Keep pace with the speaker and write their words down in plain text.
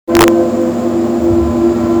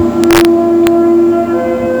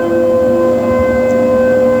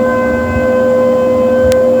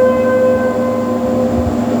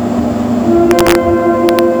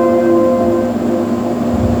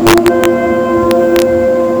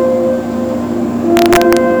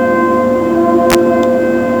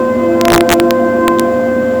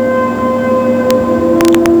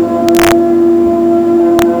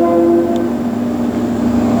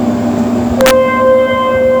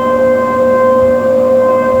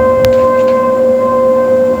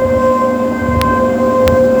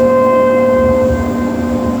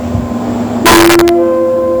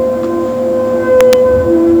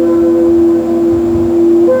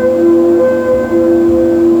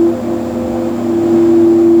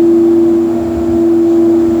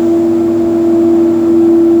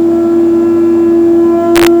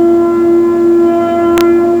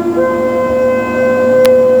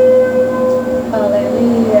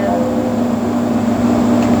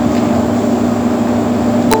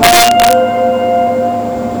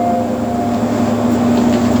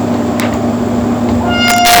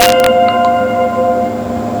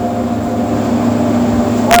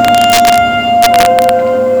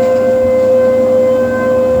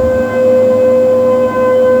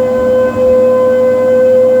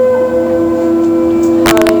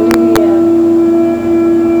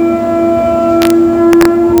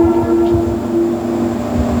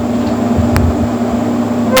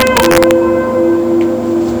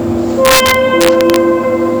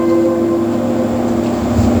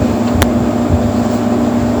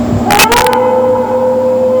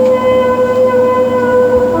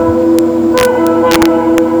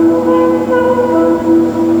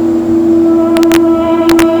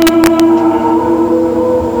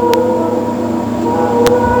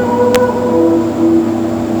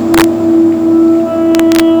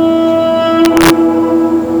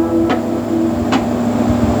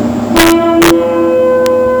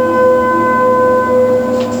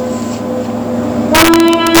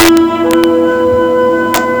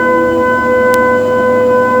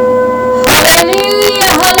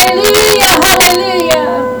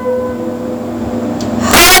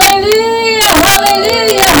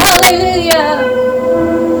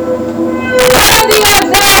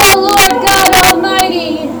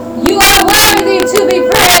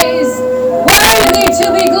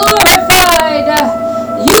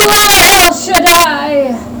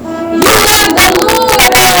Shaddai. You are the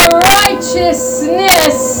Lord of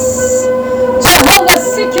righteousness. Jehovah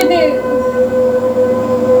Sikkenu.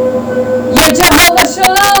 You're Jehovah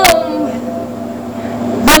Shalom.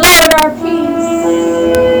 The Lord our peace.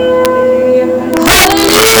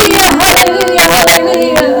 Hallelujah, hallelujah,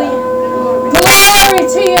 hallelujah. Glory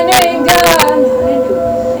to your name, God.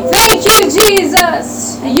 Thank you, Jesus.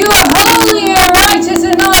 You are holy and righteous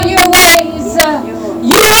in all your ways.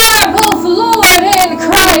 You are both Lord and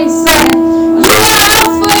Christ. You are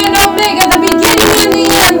Alpha and Omega, the beginning and the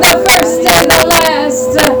end, the first and the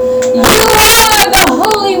last. You are the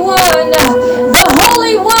Holy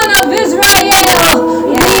One of Israel,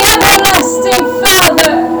 the everlasting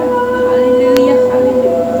Father,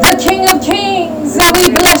 the King of Kings. We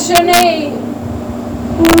bless your name.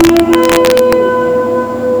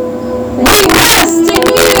 We rest in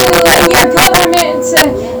you, in your government,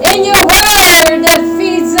 in your word that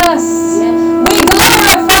feeds us. We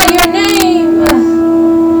glorify your name.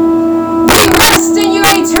 We rest in your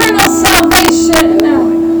eternal salvation.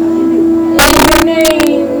 In your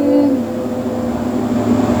name,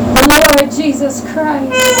 the Lord Jesus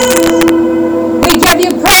Christ. We give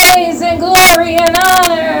you praise and glory and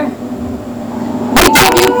honor. We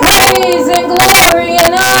give you praise and glory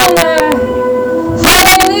and honor.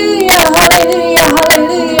 Hallelujah, hallelujah,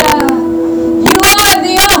 hallelujah. You are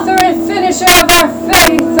the author and finisher of our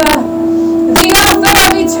faith, the author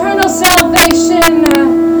of eternal salvation.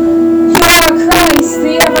 You are Christ,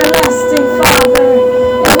 the everlasting Father.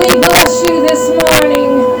 And we bless you this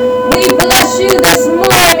morning. We bless you this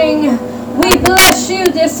morning. We bless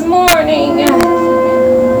you this morning.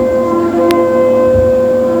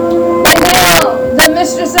 And now, the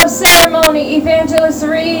mistress of ceremony, Evangelist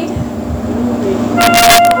Reed.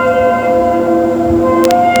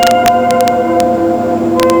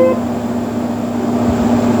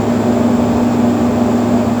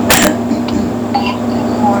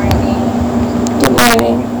 Good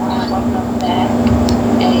morning. Welcome back.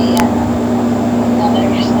 Another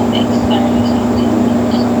Sunday service.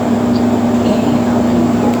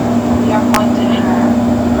 We are going to have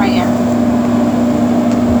prayer.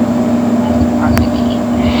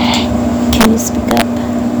 Can you speak up?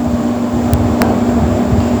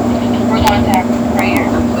 We're going to have prayer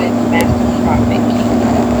with Master Prophet.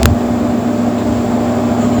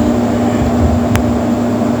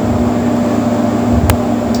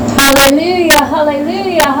 Hallelujah,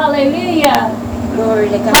 hallelujah, hallelujah. Glory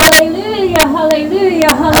to God. Hallelujah,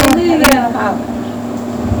 hallelujah, hallelujah. Father.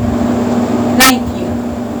 Thank you.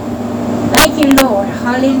 Thank you, Lord.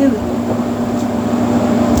 Hallelujah.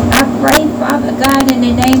 I pray, Father God, in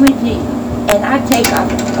the name of Jesus, and I take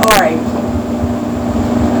authority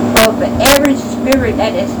over every spirit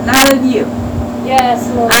that is not of you. Yes,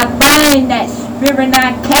 Lord. I bind that spirit and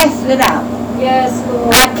I cast it out. Yes,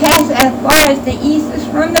 Lord. I cast it as far as the east is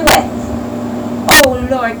from the west. Oh,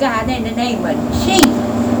 Lord God, in the name of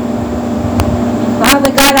Jesus.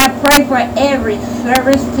 Father God, I pray for every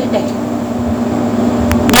service today.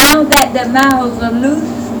 Now that the mouths are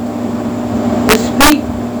loose to speak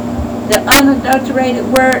the unadulterated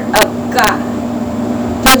word of God,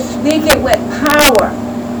 to speak it with power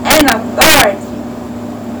and authority,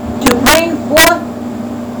 to bring forth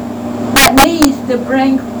what needs to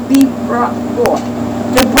be brought forth,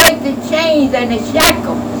 to break the chains and the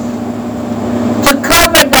shackles, to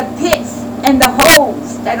cover the pits and the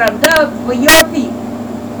holes that are dug for your people.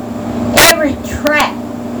 Every trap,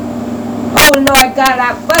 oh Lord God,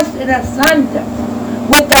 I bust it asunder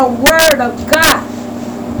with the word of God.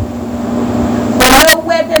 For no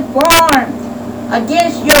weapon formed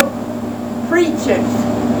against your preachers,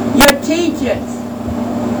 your teachers,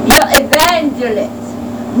 your evangelists,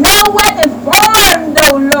 no weapon formed,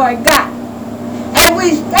 oh Lord God. And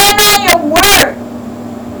we stand on your word.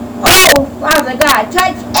 Oh, Father God,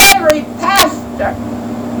 touch every pastor.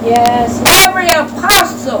 Yes. Every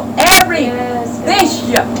apostle, every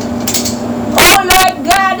bishop. Oh, Lord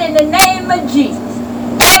God, in the name of Jesus.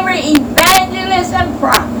 Every evangelist and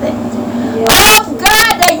prophet. Oh,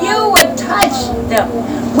 God, that you would touch them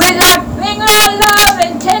with our finger of love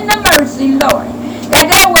and tender mercy, Lord. That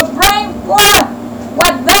they would bring forth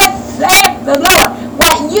what thus saith the Lord.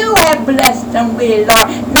 What you have blessed them with, Lord.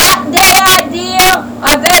 Not their idea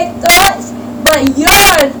or their thoughts, but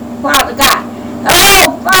yours, Father God.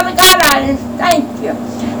 Oh, Father God, I just thank you.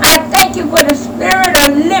 I thank you for the spirit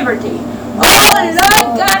of liberty. Oh,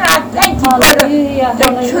 Lord God, I thank you for the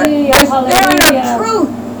spirit of truth.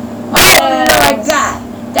 Oh, Lord God,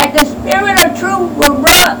 that the spirit of truth will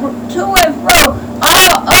run to and fro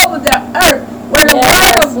all over the earth where the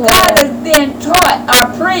word of God is being taught. are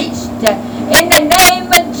preached in the name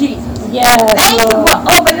of Jesus. Yes, Thank you Lord. for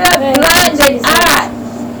opening up Thank you, blinded Jesus. eyes,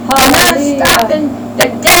 Hallelujah. unstopping the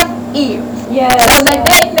deaf ears, Yes, so that Lord.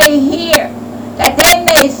 they may hear, that they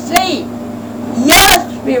may see your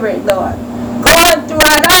spirit, Lord, going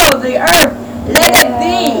throughout all the earth. Let it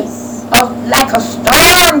be Yes. like a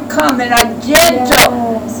storm coming, a gentle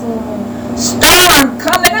Yes, Lord. storm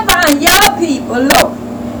coming upon your people, Lord,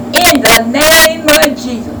 in the name of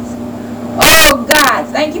Jesus. Oh God,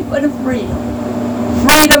 thank you for the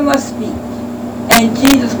freedom of speech. In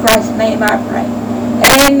Jesus Christ's name I pray.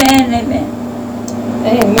 Amen, amen.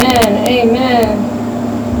 Amen. Amen.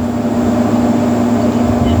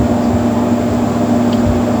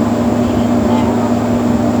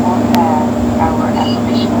 We'll have our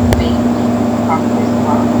affirmation of faith from this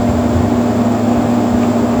month.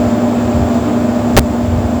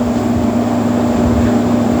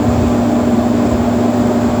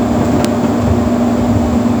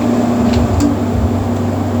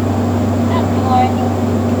 Good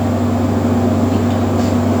morning.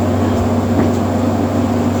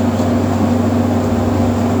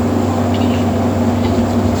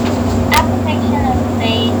 Affirmation of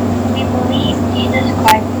faith. We believe Jesus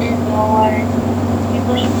Christ is Lord. We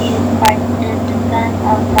believe Jesus Christ is the Son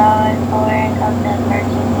of God, born of the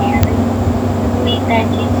Virgin Mary. We believe that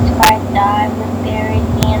Jesus Christ died, was buried,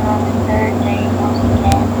 and on the third day rose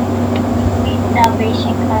again. We believe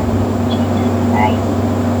salvation comes through Jesus Christ.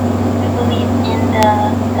 We believe in the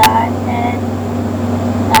Godhead,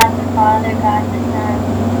 God the Father, God the Son,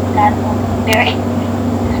 God the Holy Spirit.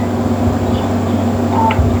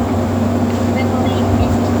 We believe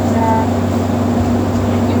in the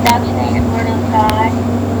indoctrinated Word of God.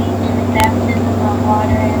 We believe in the baptism of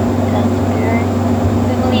water and the Spirit.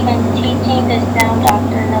 We believe in teaching the sound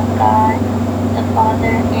doctrine of God, the Father,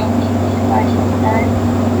 and Jesus Christ, His Son.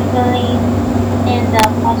 We believe in the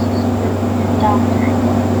Apostles' Creed and doctrine.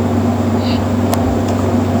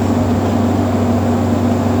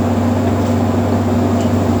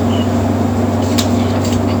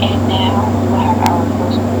 And now we'll have our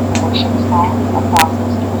first worship song,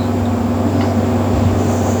 Apostles' Creed.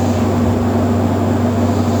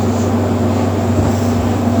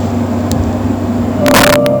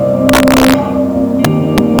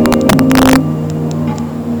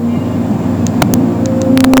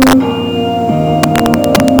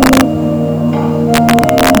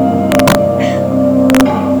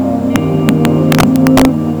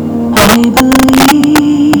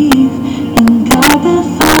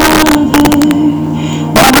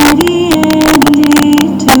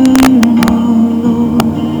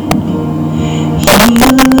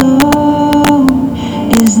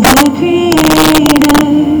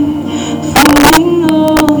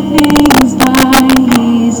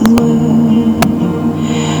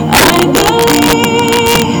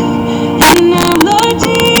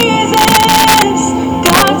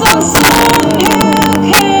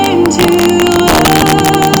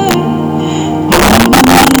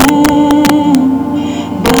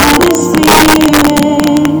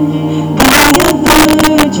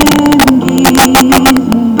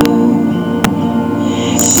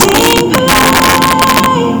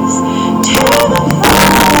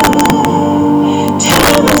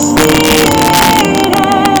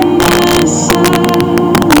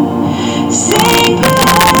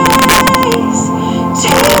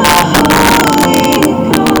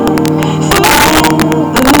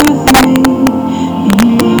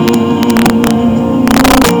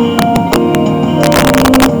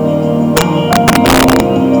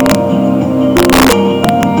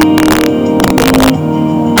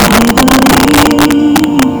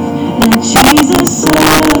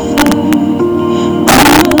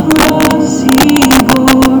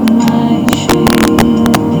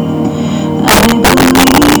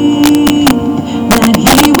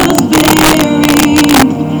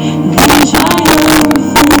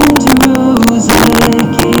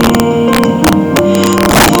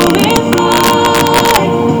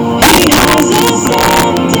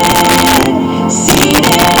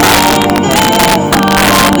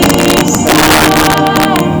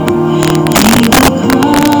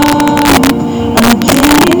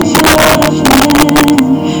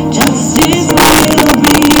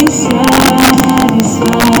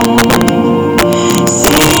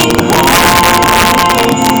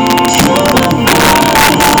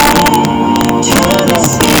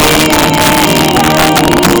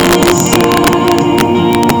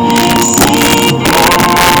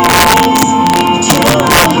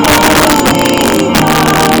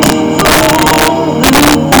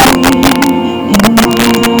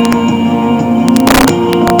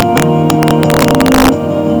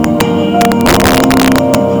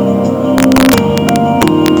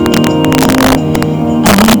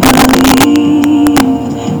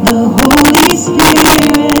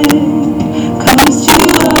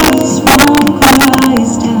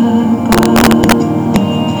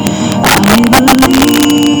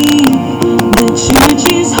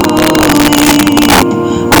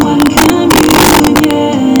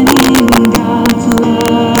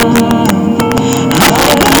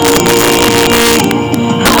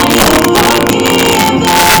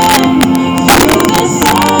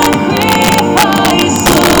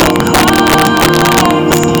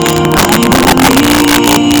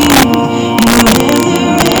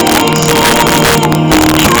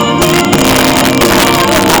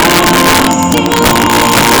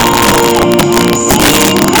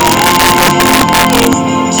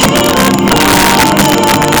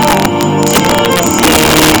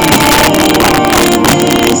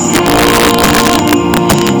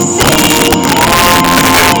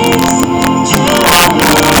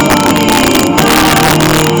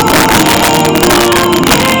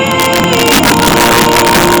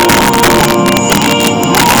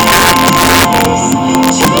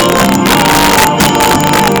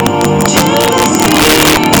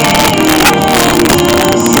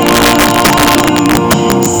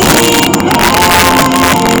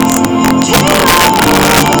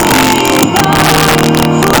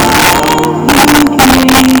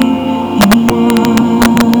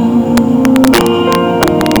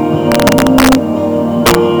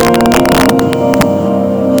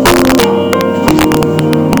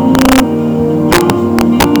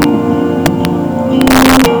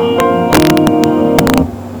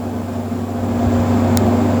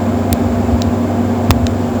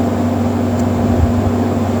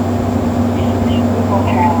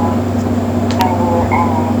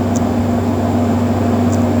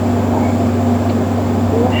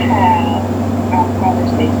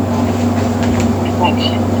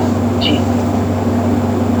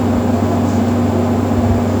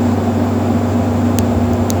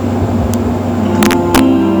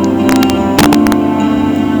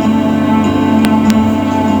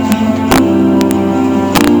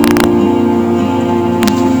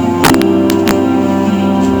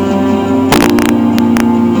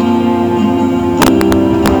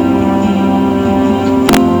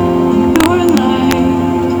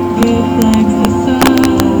 Reflects the sun.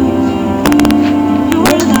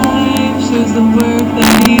 Your life shows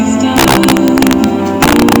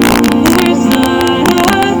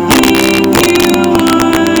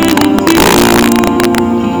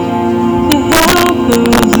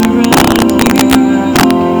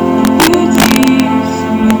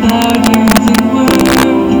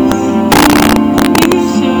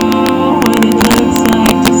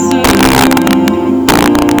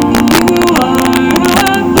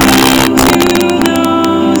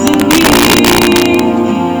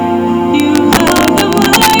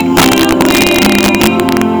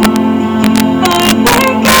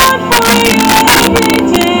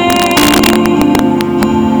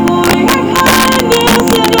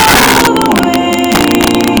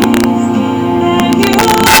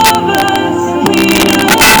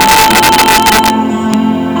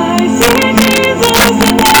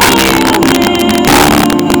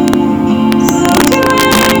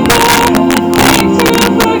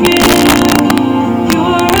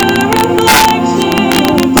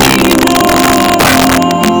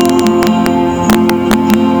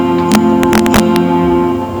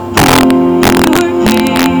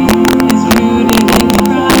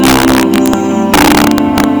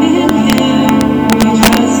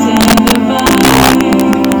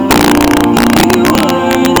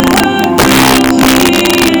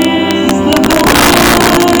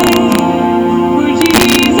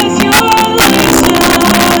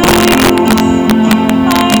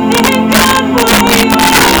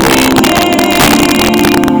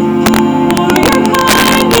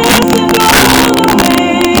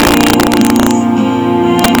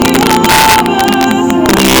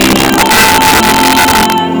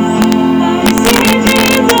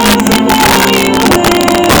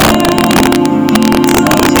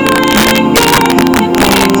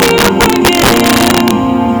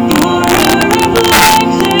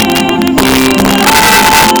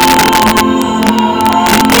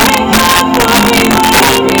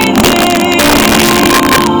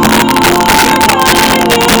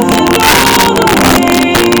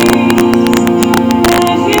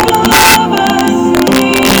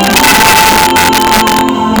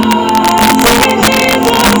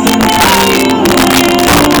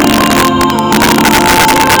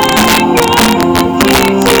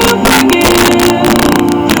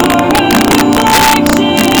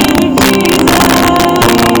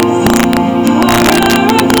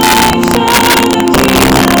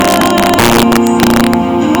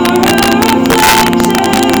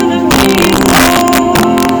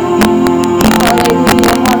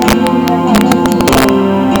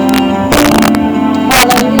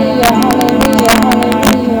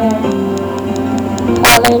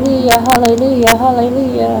hallelujah,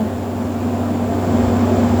 hallelujah.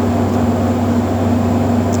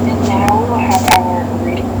 And now we will have our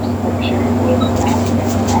reading of scripture with Matthew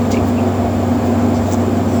Reddick.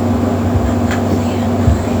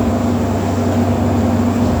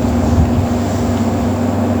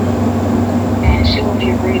 And she will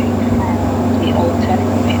be reading from the Old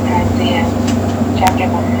Testament, Isaiah chapter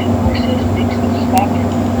 9, verses 6 to 7.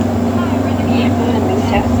 And from the New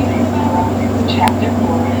Testament, Romans chapter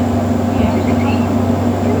 4, 16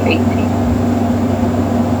 through 18.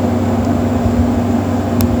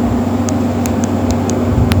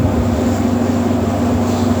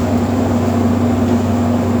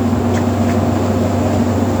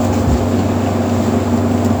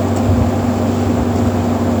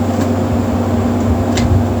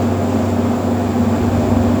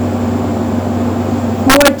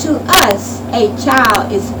 For to us a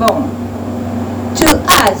child is born, to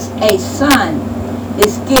us a son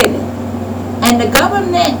is given, and the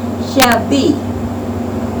government shall be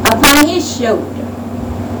upon his shoulder,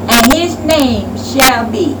 and his name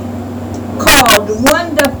shall be called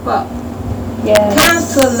Wonderful, Yes.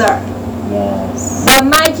 Counselor, Yes. the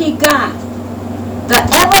Mighty God, the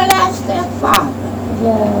Everlasting Father,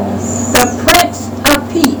 Yes. the Prince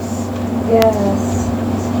of Peace. Yes.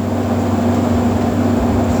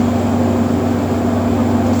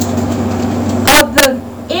 Of the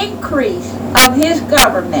increase of his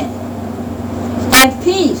government and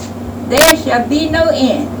peace there shall be no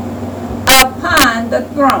end upon the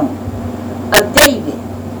throne of David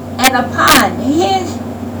and upon his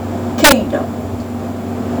kingdom,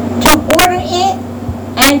 to order it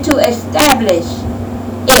and to establish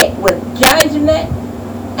it with judgment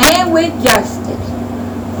and with justice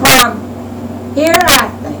from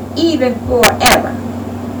hereafter even forever.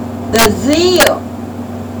 The zeal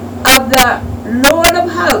of the Lord of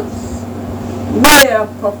hosts will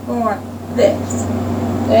perform this.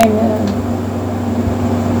 Amen.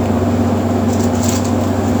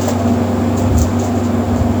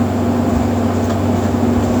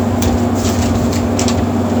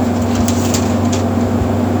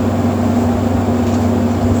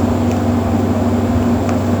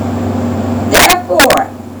 Therefore,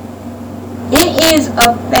 it is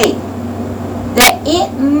of faith that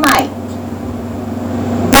it might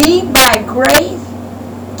be by grace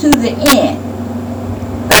to the end.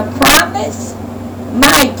 The promise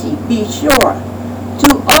mighty be sure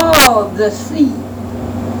to all the seed,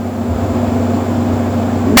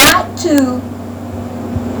 not to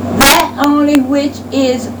that only which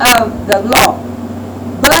is of the law,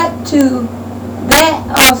 but to that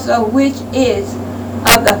also which is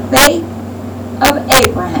of the faith of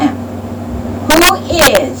Abraham, who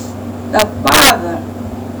is the father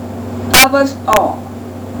of us all.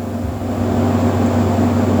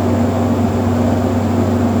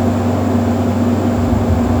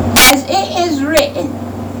 As it is written,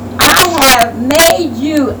 I have made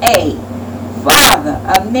you a father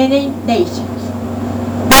of many nations,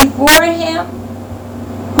 before him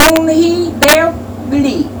whom he bare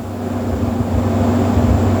believed,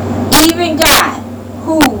 even God,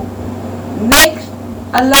 who makes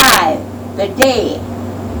alive the dead,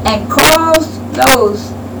 and calls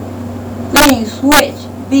those things which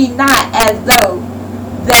be not as though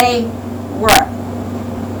they were,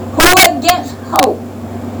 who against hope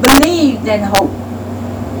believed in hope,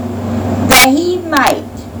 that he might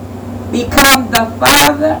become the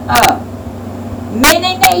father of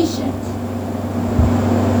many nations,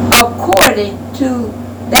 according to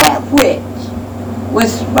that which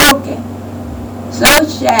was spoken, so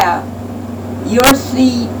shall your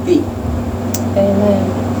seed be. Amen.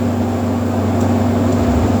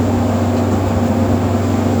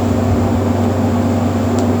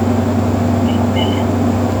 Amen.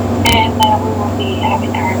 And now we will be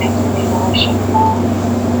having our next devotion song,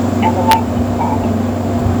 Everlasting Father.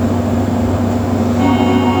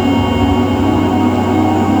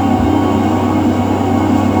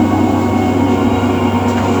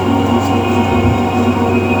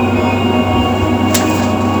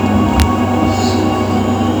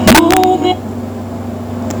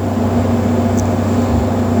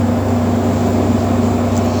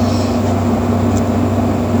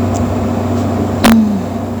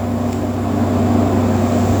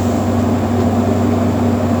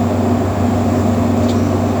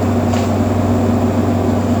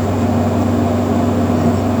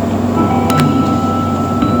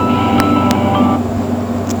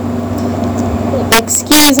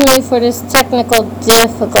 Excuse me for this technical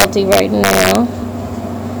difficulty right now.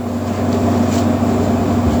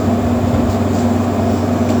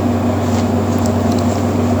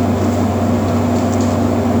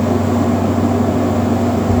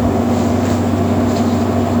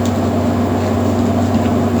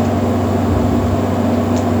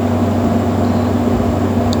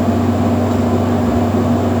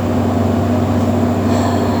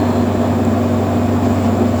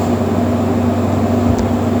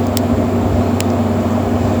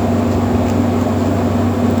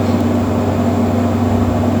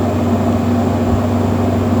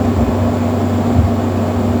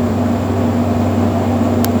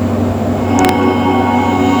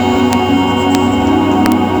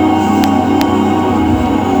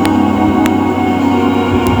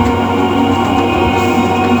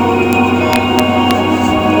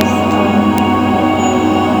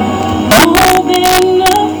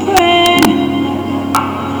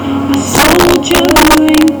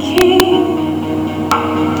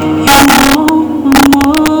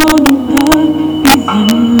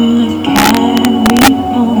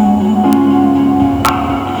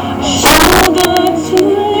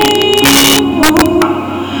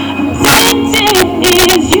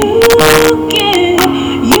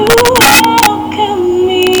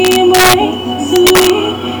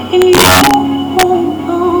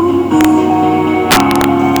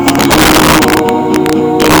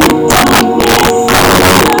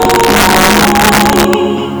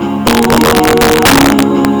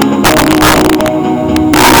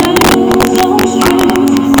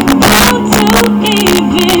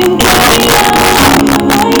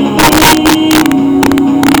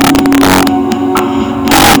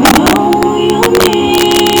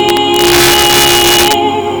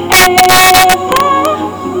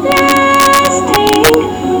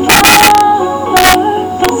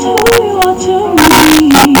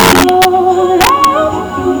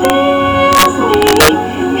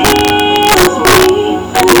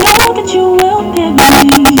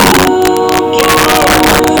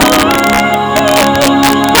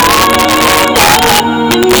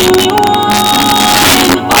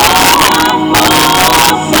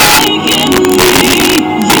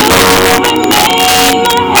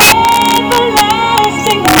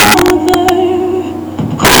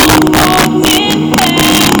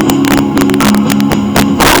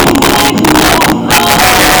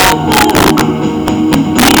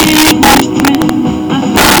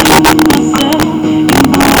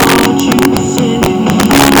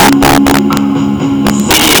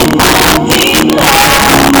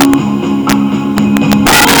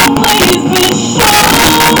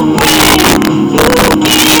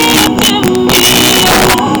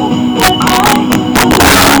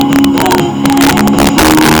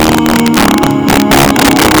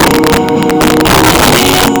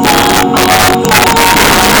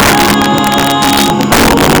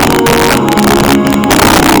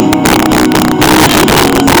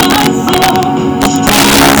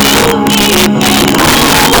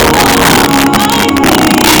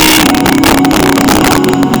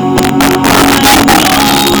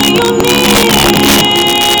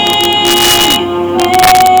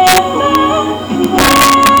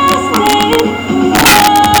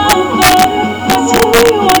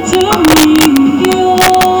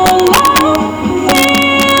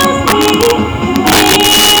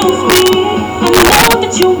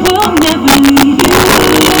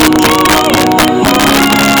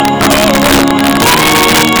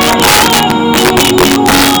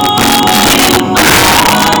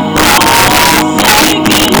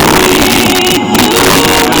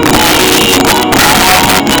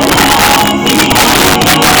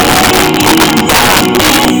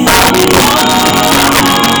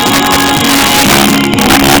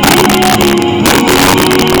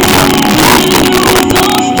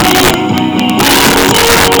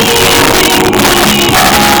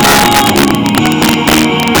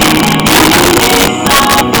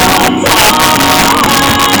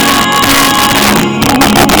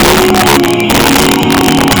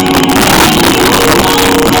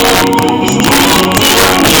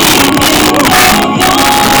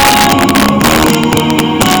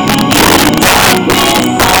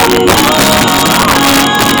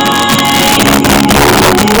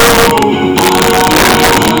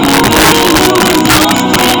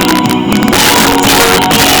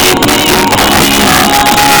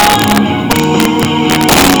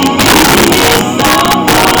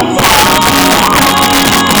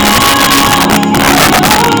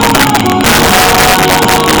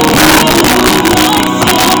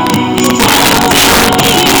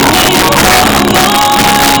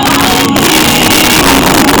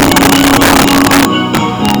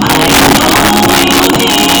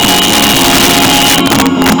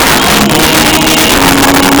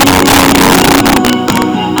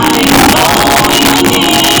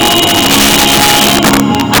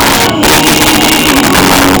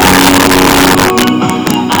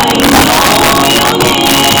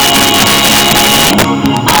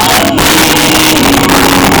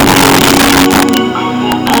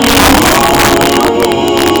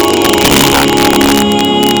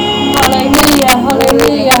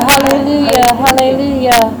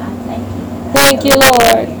 Thank you,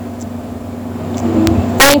 Lord.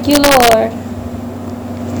 Thank you, Lord.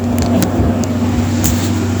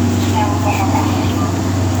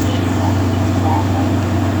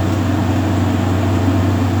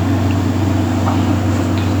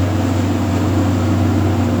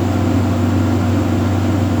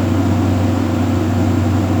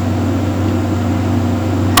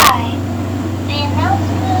 Hi. The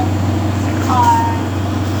announcements are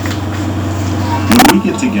When we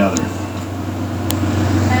get together,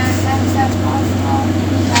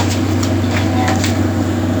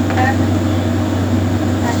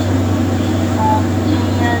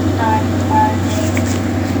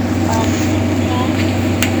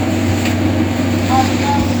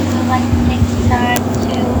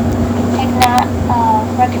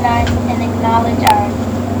 recognize and acknowledge our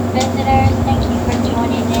visitors. Thank you for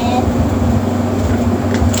joining in.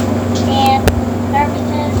 And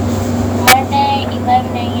services Monday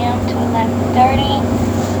 11 a.m. to 11:30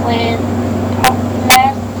 with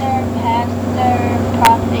Master Pastor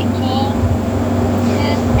Prophet King.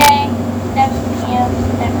 Tuesday 7 p.m. to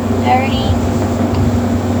 7:30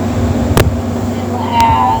 we will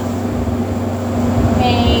have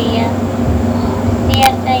a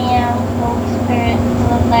CSAM Holy Spirit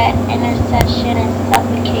led intercession and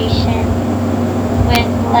supplication with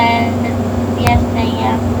led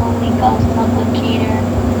CSAM Holy Ghost supplicator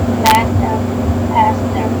Master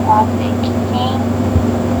Pastor Prophet King.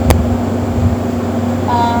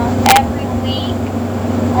 Every week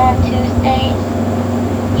on Tuesdays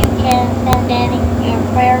you can send in your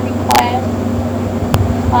prayer requests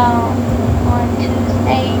on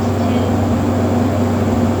Tuesdays to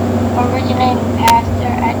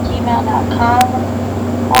originatingpastor@gmail.com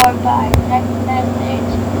or by text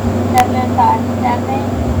message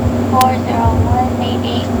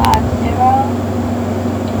 757-401-8850.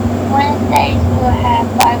 Wednesdays we will have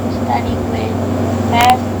Bible study with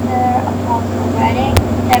Master Apostle Reddick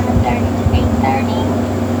 7:30 to 8:30.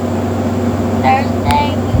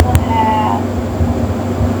 Thursday we will have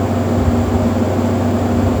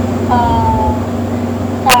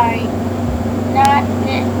not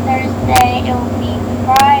this Thursday, it will be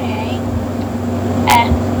Friday at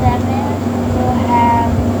 7. We'll have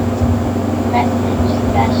message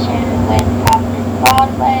session with Prophet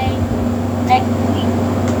Broadway. Next week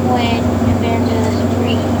with Evangelist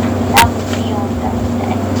Bree. That will be on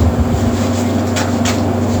Thursday.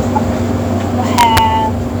 We'll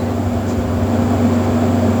have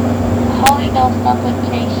Holy Ghost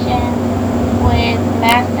supplication with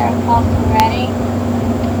Master Apostle Reddick.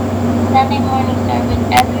 Sunday morning service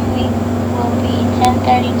every week will be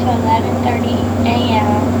 10:30 to 11:30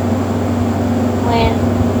 a.m. with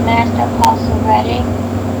Master Apostle Reddick.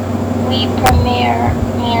 We premiere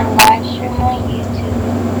and live stream on YouTube.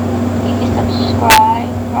 You can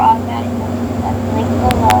subscribe for automatic notices at the link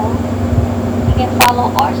below. You can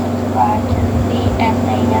follow or subscribe to the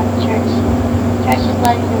CSAM Churches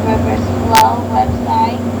Letting the Rivers Flow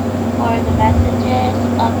website for the messages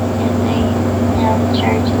of the CSAM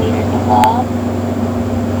church leaders above.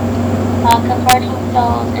 Converting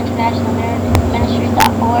Souls International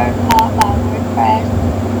Ministries.org, powered by WordPress,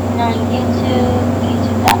 and on YouTube,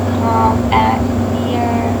 youtube.com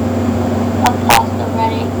 @Seer Apostle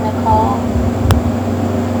Reddick Nicole,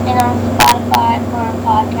 and on Spotify for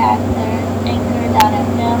podcasters,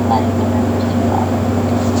 Anchor.fm, letting the rivers flow.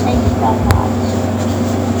 Thank you so much.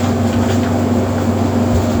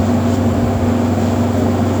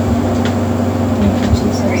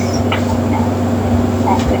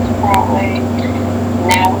 Prophet Broadway.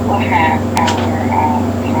 Now we'll have our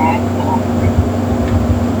tithe offering.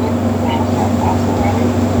 Master Apostle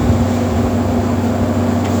Reddick.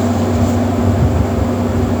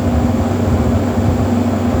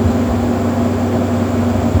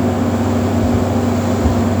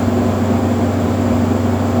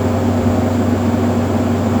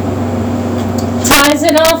 Tithes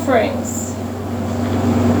and offerings.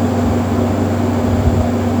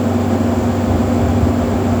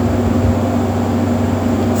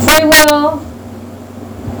 Free will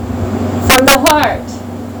from the heart.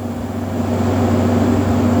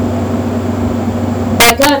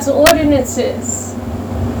 By God's ordinances.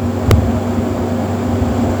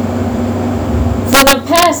 For the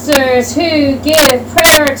pastors who give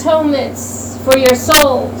prayer atonements for your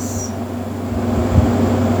souls.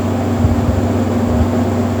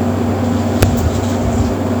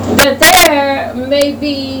 That there may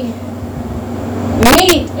be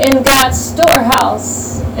meat in God's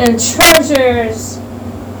storehouse and treasures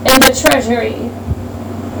in the treasury.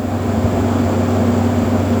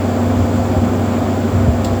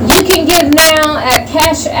 You can give now at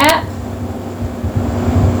Cash App,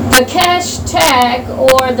 the cash tag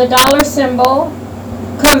or the dollar symbol,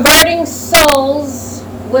 Converting Souls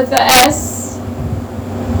with a S.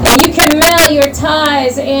 And you can mail your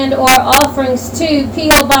tithes and or offerings to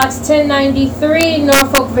P.O. Box 1093,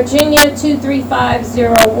 Norfolk, Virginia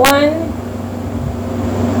 23501.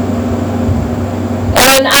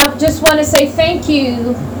 And I just want to say thank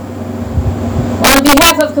you on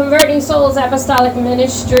behalf of Converting Souls Apostolic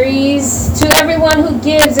Ministries to everyone who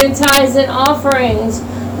gives in tithes and offerings,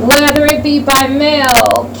 whether it be by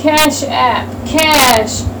mail, cash app,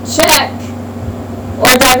 cash, check,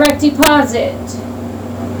 or direct deposit.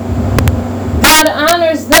 God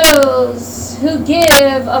honors those who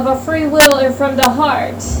give of a free will and from the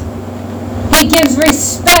heart. He gives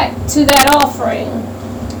respect to that offering.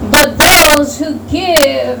 But those who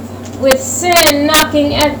give with sin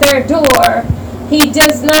knocking at their door, He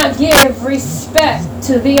does not give respect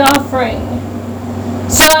to the offering.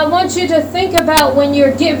 So I want you to think about when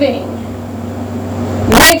you're giving.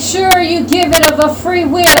 Make sure you give it of a free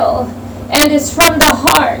will and it's from the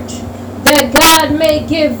heart, that God may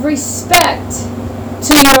give respect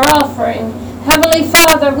to your offering. Heavenly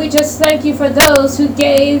Father, we just thank you for those who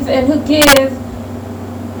gave and who give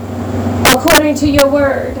according to your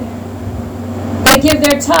word. They give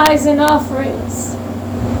their tithes and offerings.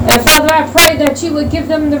 And Father, I pray that you would give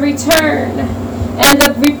them the return and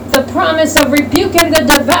the promise of rebuking the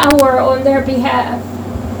devourer on their behalf.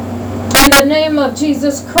 In the name of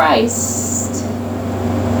Jesus Christ,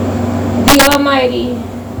 the Almighty,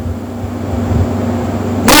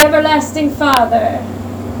 the everlasting Father.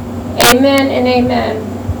 Amen and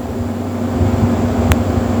amen.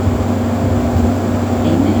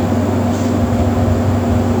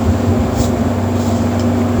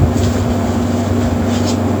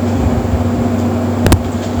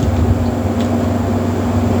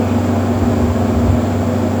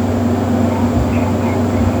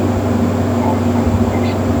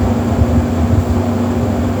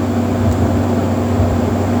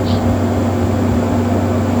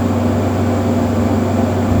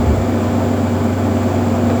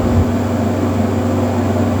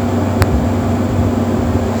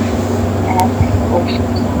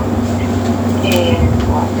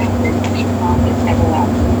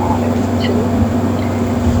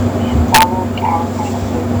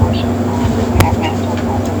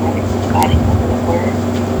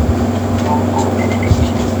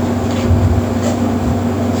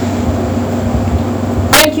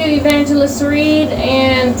 Evangelist Reed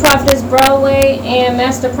and Prophetess Broadway and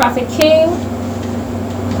Master Prophet King.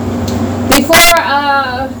 Before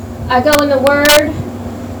I go in the Word,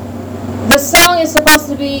 the song is supposed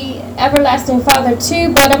to be Everlasting Father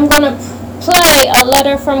too, but I'm going to play a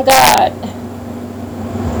letter from God.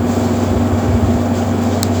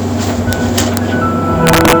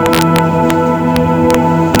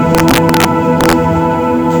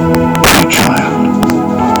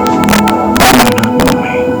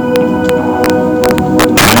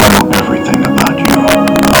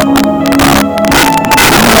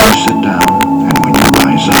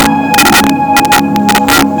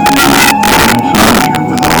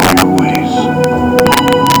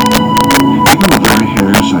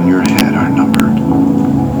 On your head are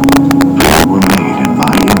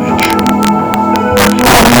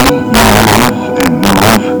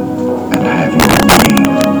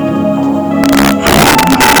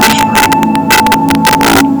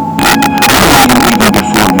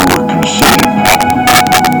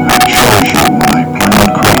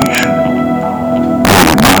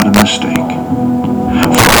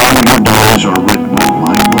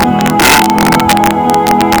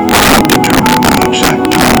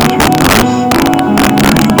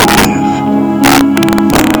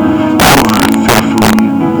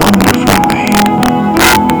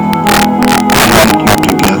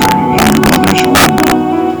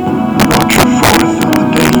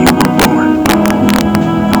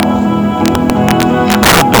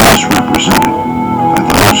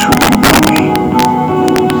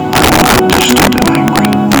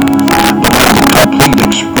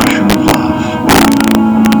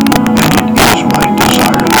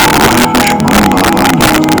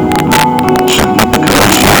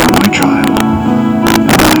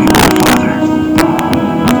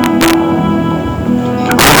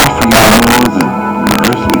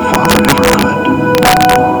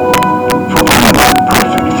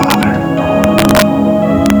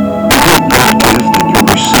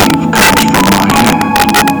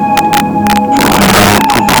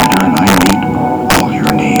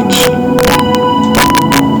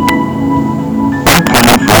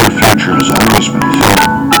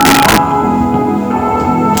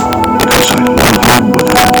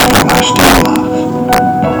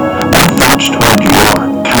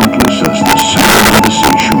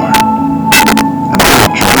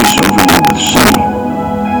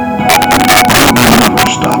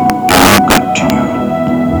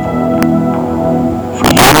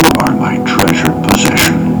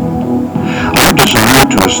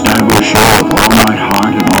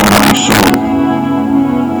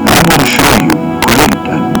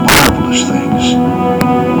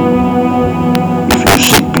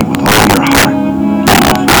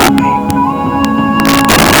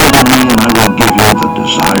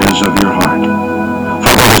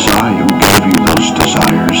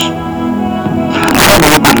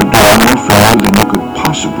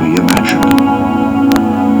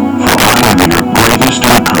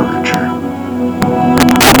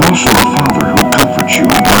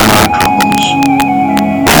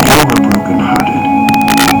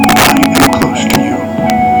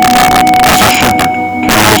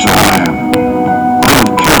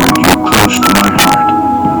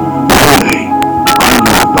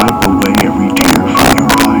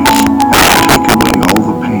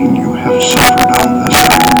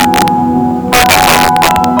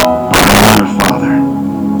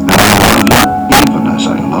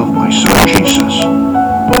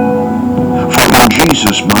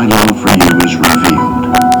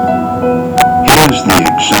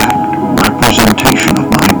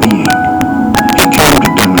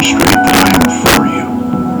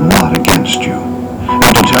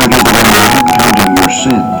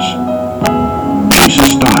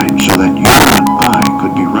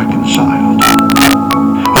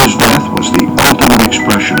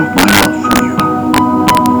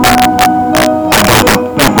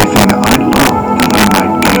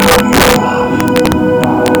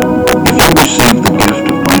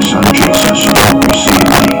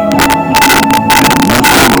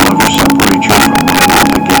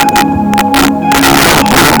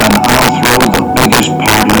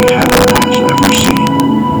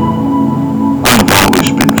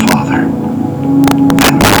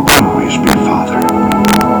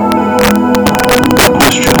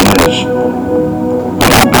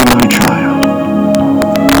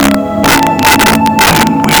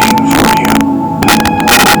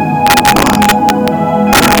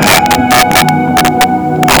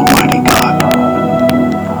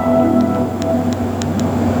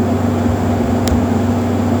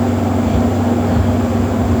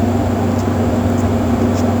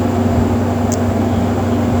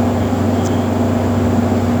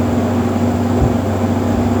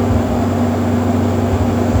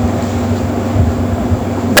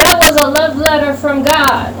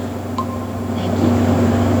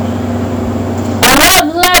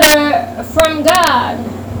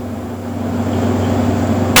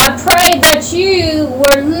that you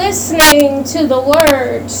were listening to the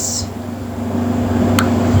words.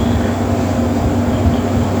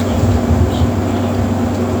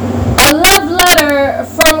 A love letter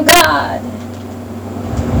from God.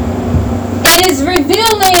 It is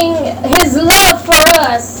revealing His love for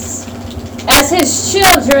us as His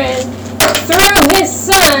children through His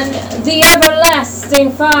Son, the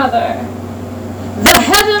everlasting Father, the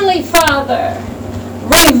Heavenly Father,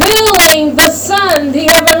 revealing the Son, the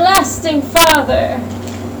everlasting Father,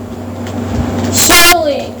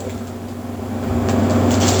 showing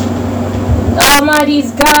Almighty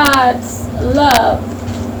God's love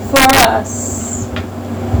for us.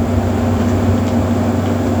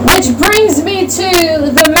 Which brings me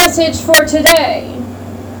to the message for today.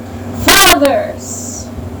 Fathers,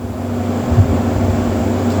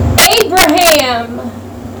 Abraham,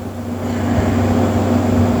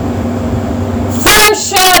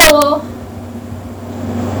 foreshadow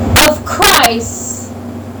of Christ,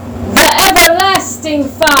 the everlasting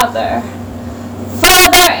Father.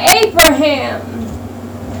 Father Abraham,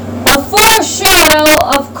 a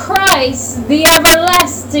foreshadow of Christ, the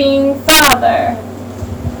everlasting Father.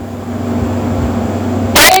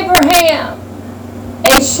 Abraham,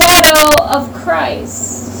 a shadow of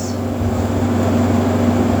Christ.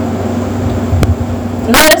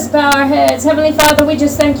 Let us bow our heads. Heavenly Father, we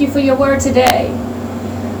just thank you for your word today.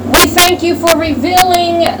 We thank you for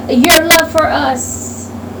revealing your love for us.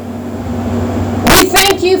 We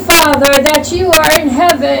thank you, Father, that you are in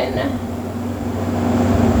heaven.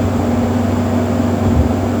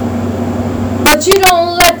 But you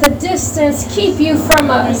don't let the distance keep you from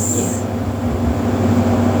us.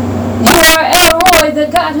 You are El Roy, the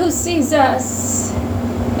God who sees us.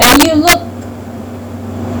 And you look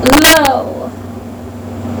low.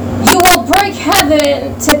 You will break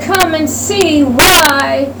heaven to come and see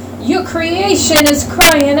why your creation is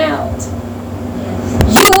crying out.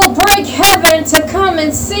 You will break heaven to come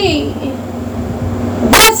and see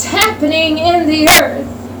what's happening in the earth.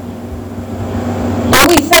 And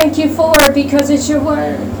we thank you for it because it's your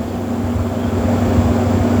word.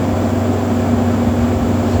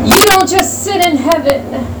 You don't just sit in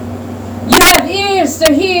heaven. You have ears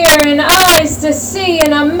to hear and eyes to see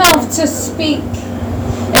and a mouth to speak.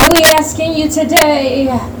 And we asking you today,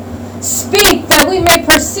 speak that we may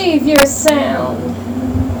perceive your sound.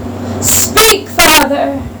 Speak,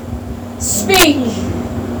 Father. Speak.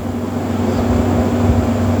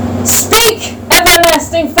 Speak,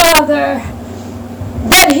 everlasting Father,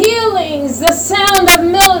 that healings, the sound of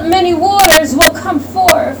many waters will come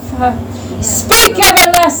forth. Speak,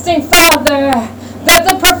 everlasting Father, that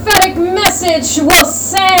the prophetic message will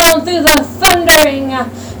sound through the thundering.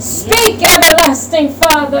 Speak, everlasting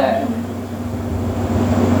Father,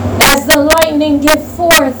 as the lightning give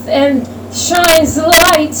forth and shines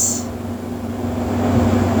light.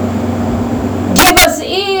 Give us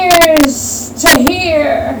ears to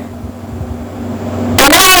hear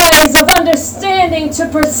and eyes of understanding to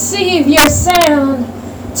perceive your sound,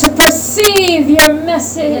 to perceive your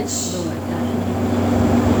message.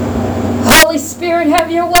 Holy Spirit, have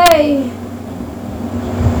your way.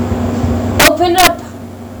 Open up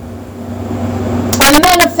and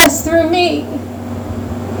manifest through me.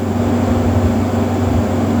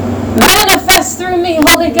 Manifest through me,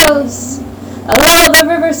 Holy Ghost. Allow the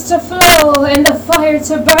rivers to flow and the fire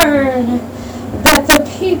to burn, that the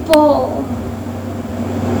people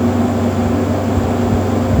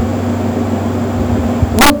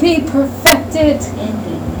will be perfected,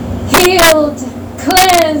 healed,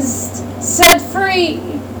 cleansed, set free,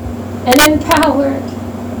 and empowered.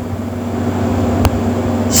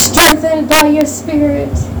 Strengthened by your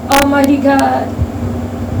Spirit, Almighty God.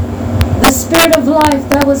 The Spirit of life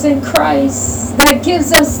that was in Christ, that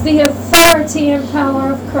gives us the authority and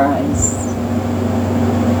power of Christ.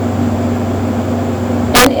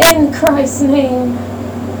 And in Christ's name,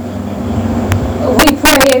 we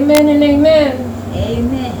pray, amen and amen.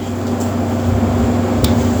 Amen.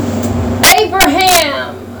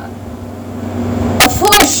 Abraham, a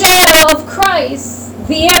foreshadow of Christ,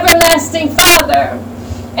 the everlasting Father,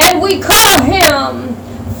 and we call him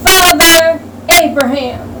Father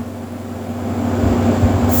Abraham.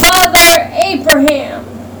 Father Abraham.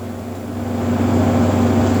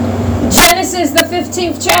 Genesis, the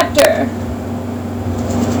 15th chapter.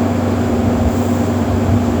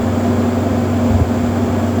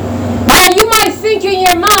 Now you might think in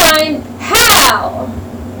your mind, how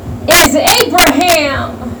is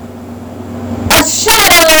Abraham a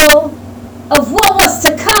shadow of what was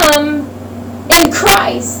to come in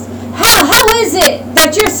Christ? How is it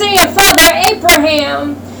that you're saying Father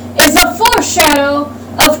Abraham is a foreshadow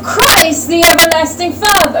of Christ, the everlasting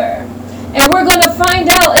Father? And we're going to find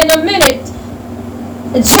out in a minute.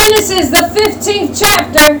 Genesis, the 15th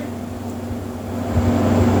chapter,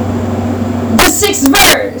 the 6th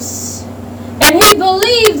verse. And he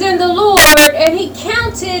believed in the Lord, and he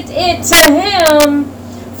counted it to him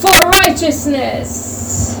for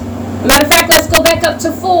righteousness. Matter of fact, let's go back up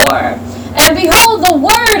to 4. And behold, the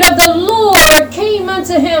word of the Lord came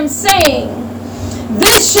unto him, saying,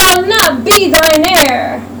 This shall not be thine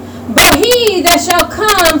heir, but he that shall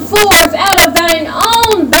come forth out of thine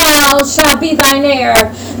own bowels shall be thine heir.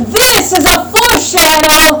 This is a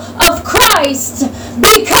foreshadow of Christ,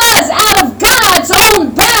 because out of God's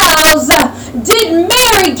own bowels did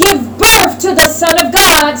Mary give birth to the Son of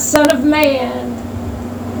God, Son of Man.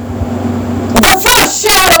 The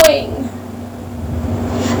foreshadowing.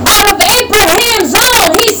 Out of Abraham's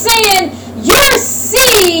own, he's saying, your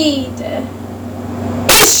seed,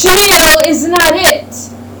 Ishmael, is not it.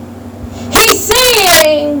 He's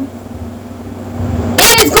saying,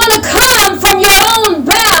 it is going to come from your own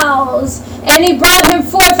bowels. And he brought him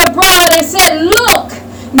forth abroad and said, Look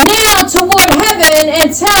now toward heaven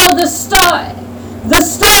and tell the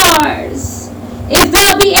stars, if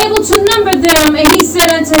thou be able to number them. And he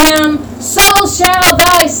said unto him, So shall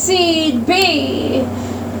thy seed be.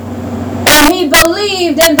 And he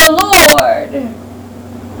believed in the Lord,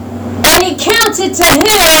 and he counted to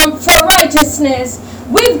him for righteousness.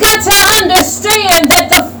 We've got to understand that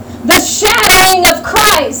the shadowing of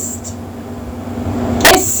Christ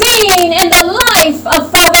is seen in the life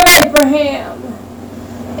of Father Abraham.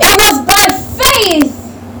 It was by faith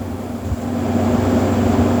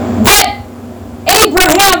that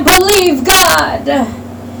Abraham believed God.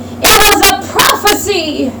 It was a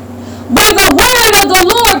prophecy where the word of the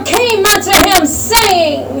Lord came unto him,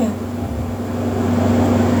 saying,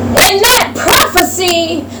 in that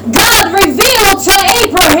prophecy, God revealed to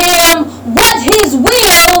Abraham what his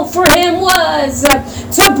will for him was,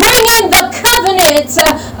 to bring in the covenant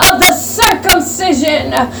of the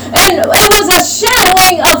circumcision. And it was a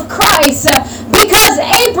shadowing of Christ, because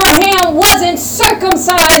Abraham wasn't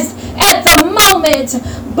circumcised at the moment,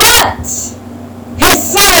 but his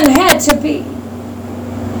son had to be.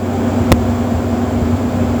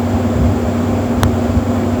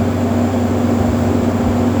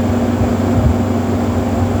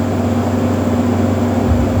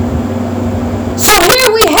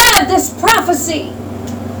 This prophecy,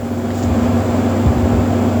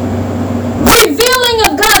 revealing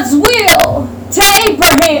of God's will to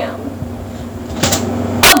Abraham,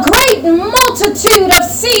 a great multitude of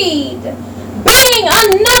seed being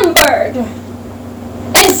unnumbered,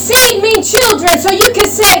 and seed means children, so you can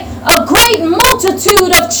say a great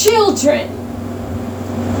multitude of children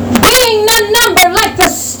being unnumbered like the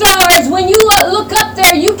stars. When you look up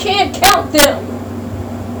there, you can't count them.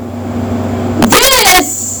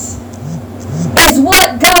 This is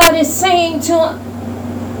what God is saying to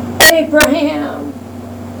Abraham.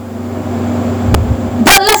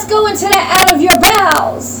 But let's go into that out of your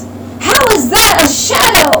bowels. How is that a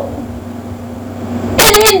shadow?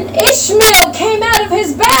 And Ishmael came out of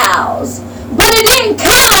his bowels, but it didn't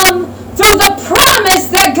come through the promise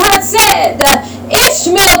that God said.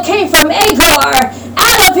 Ishmael came from Hagar.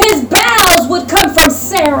 Out of his bowels would come from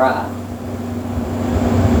Sarah.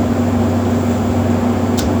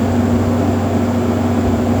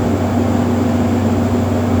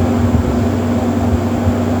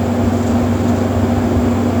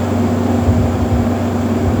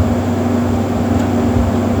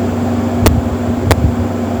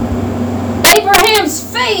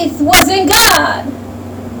 Faith was in God.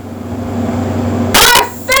 Our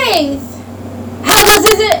faith, how does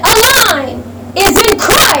it align? Is in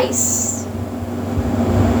Christ.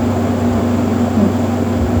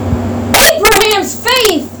 Abraham's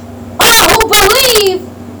faith, all who believe,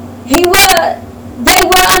 they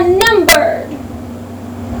were unnumbered.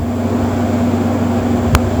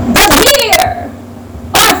 But here,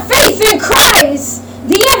 our faith in Christ,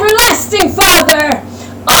 the everlasting Father,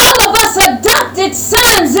 all of us adopted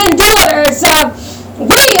sons and daughters,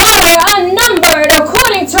 we are unnumbered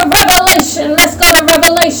according to Revelation. Let's go to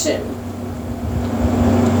Revelation.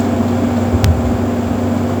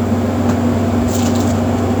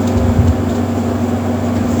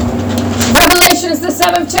 Revelation's the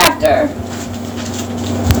 7th chapter.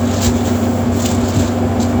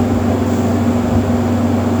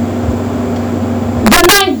 The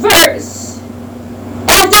 9th verse.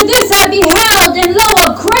 After this I beheld, and lo,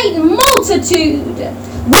 a great multitude,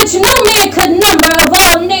 which no man could number, of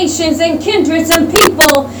all nations and kindreds and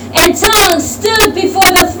people and tongues, stood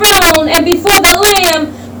before the throne and before the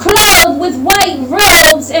Lamb, clothed with white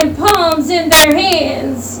robes and palms in their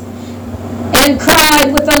hands, and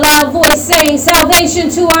cried with a loud voice, saying, Salvation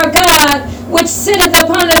to our God, which sitteth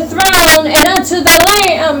upon the throne, and unto the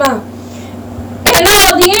Lamb. And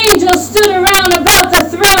all the angels stood around about the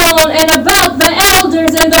throne, and about the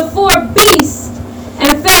elders and the four beasts,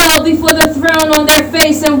 and fell before the throne on their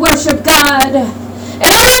face and worshiped God.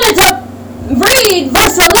 And I wanted to read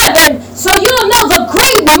verse 11, so you'll know the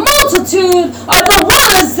great multitude are the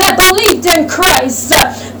ones that believed in Christ.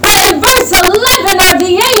 But in verse 11 are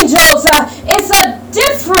the angels. It's a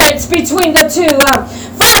difference between the two.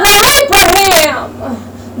 Father Abraham,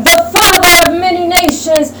 the father of many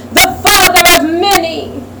nations, the father of many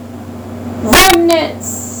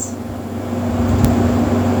remnants.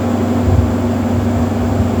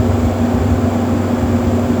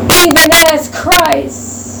 Even as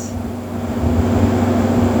Christ.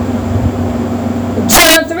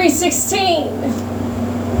 John 3:16.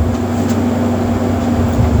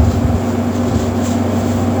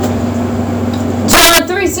 John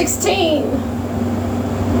 3:16.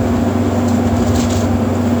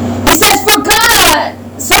 He says, For God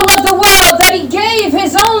so loved the world that he gave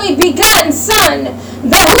his only begotten Son,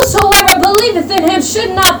 that whosoever believeth in him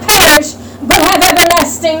should not perish, but have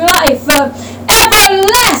everlasting life.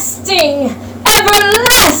 Everlasting.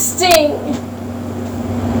 Everlasting.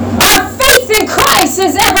 Our faith in Christ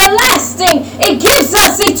is everlasting. It gives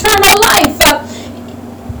us eternal life.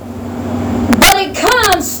 But it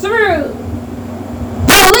comes through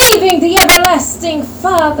believing the everlasting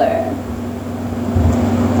Father.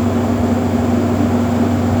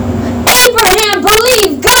 Abraham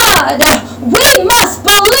believed God. We must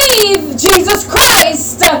believe Jesus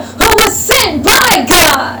Christ, who was sent by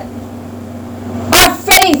God. Our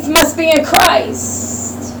faith must be in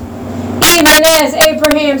Christ, even as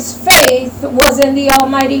Abraham's faith was in the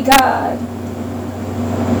Almighty God.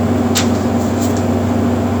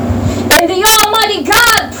 And the Almighty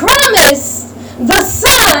God promised the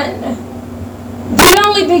Son, the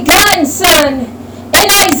only begotten Son,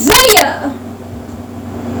 in Isaiah,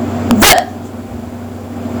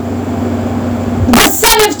 the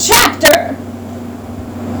 7th chapter.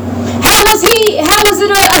 How is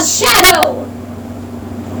it a shadow?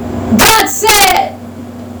 God said,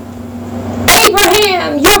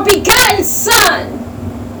 Abraham, your begotten Son,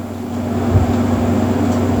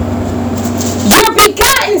 your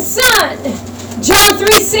begotten Son. John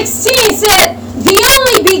 3:16 said, the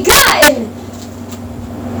only begotten.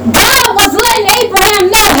 God was letting Abraham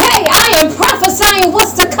know, hey, I am prophesying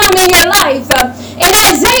what's to come in your life. In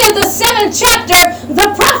Isaiah the 7th chapter,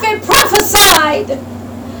 the prophet prophesied.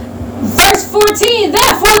 Verse 14,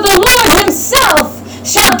 therefore the Lord himself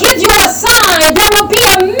shall give you a sign. There will be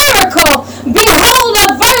a miracle. Behold,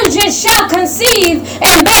 a virgin shall conceive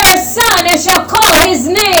and bear a son, and shall call his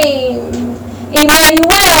name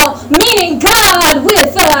Emmanuel, meaning God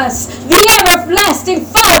with us, the everlasting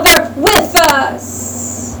Father with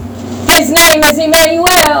us. His name is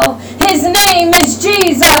Emmanuel. His name is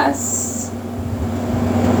Jesus.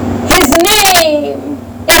 His name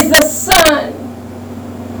is the Son.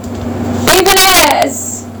 Even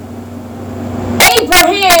as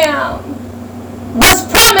Abraham was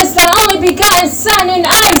promised the only begotten son in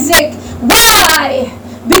Isaac. Why?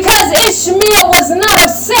 Because Ishmael was not of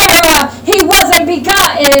Sarah. He wasn't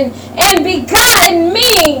begotten. And begotten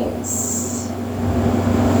means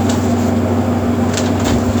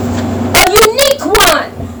a unique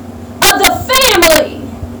one of the family.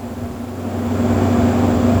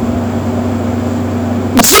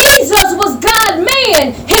 Jesus was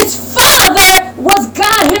God-man. His Father was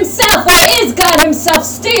God himself, or is God himself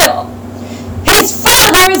still. His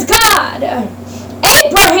Father is God.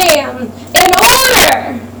 Abraham, in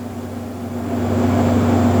order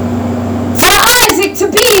for Isaac to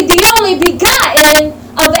be the only begotten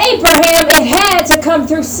of Abraham, it had to come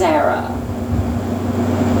through Sarah.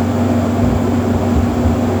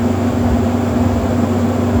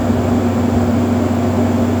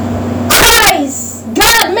 Christ,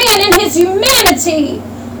 God-man in his humanity,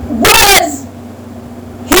 was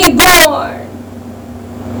he born.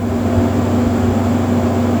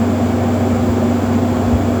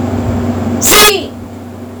 See,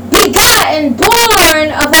 begotten,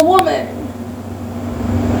 born of a woman.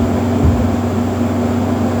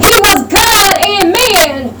 He was God and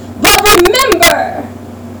man, but remember,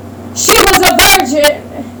 she was a virgin.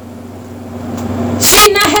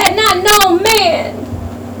 She had not known man.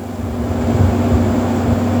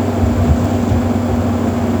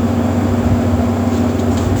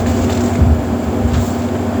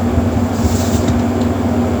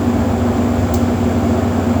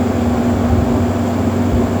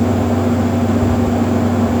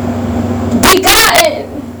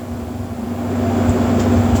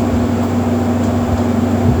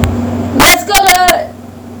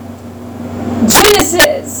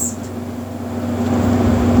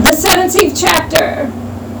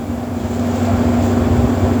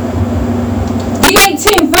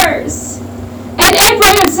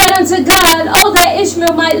 unto God, oh, that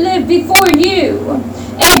Ishmael might live before you.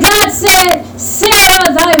 And God said,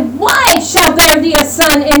 Sarah thy wife shall bear thee a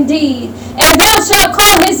son indeed, and thou shalt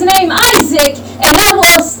call his name Isaac, and I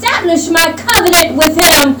will establish my covenant with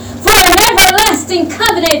him for an everlasting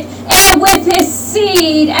covenant, and with his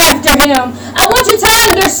seed after him. I want you to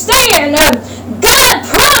understand, God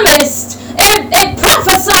promised and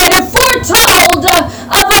prophesied and foretold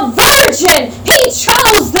of a virgin. He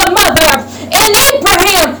chose the mother. And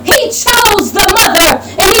Abraham, he chose the mother.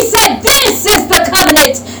 And he said, this is the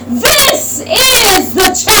covenant. This is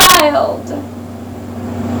the child.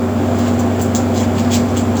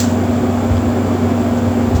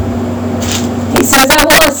 He says, I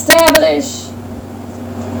will establish.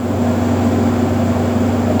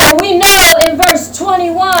 And we know in verse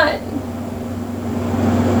 21,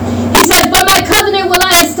 he says, but my covenant will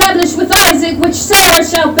I establish with Isaac, which Sarah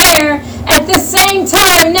shall bear at the same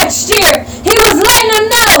time next year. He was letting them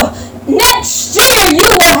know, next year you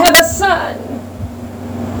will have a son.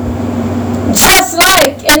 Just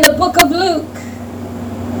like in the book of Luke.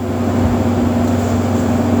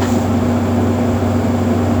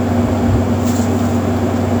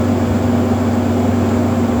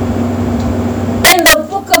 In the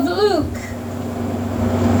book of Luke,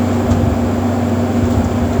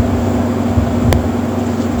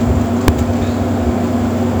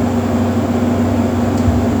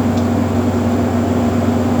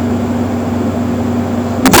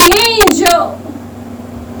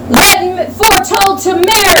 foretold to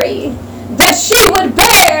Mary that she would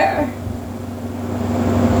bear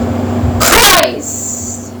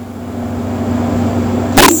Christ.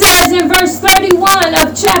 He says in verse 31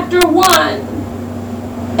 of chapter 1,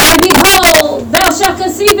 and behold, thou shalt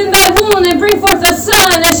conceive in thy womb and bring forth a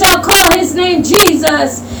son, and shalt call his name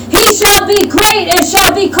Jesus. He shall be great and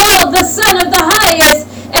shall be called the Son of the Highest,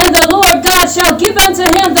 and the Lord God shall give unto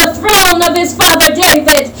him the throne of his father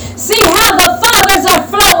David. See how the fathers are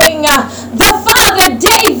flowing. The father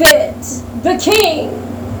David, the king.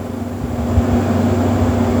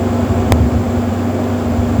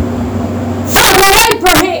 Father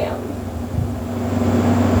Abraham.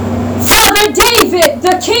 Father David,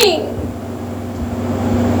 the king,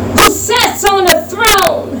 who sits on a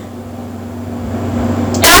throne.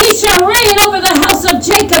 And he shall reign over the house of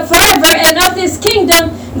Jacob forever, and of his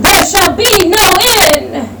kingdom there shall be no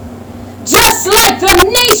end. Just like the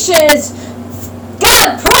nations,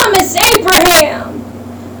 God promised Abraham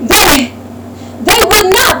that they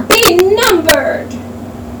would not be numbered.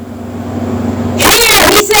 Here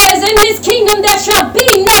he says, in his kingdom there shall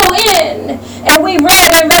be no end. And we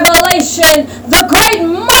read in Revelation the great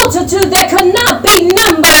multitude that could not be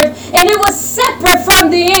numbered, and it was separate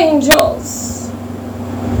from the angels.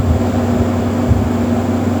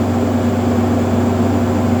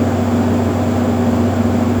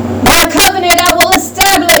 My covenant I will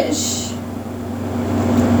establish.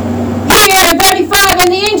 Here in 35,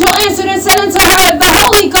 and the angel answered and said unto her, the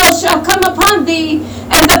Holy Ghost shall come upon thee,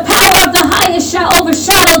 and the power of the highest shall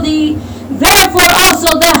overshadow thee. Therefore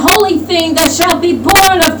also that holy thing that shall be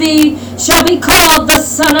born of thee shall be called the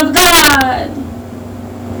Son of God.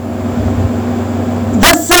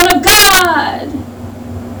 The Son of God.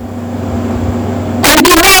 And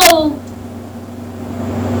behold,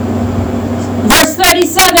 verse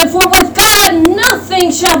 37, for with God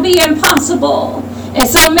nothing shall be impossible. And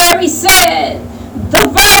so Mary said, the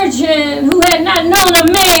virgin who had not known a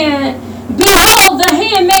man, behold, the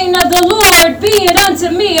handmaiden of the Lord, be it unto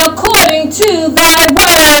me according to thy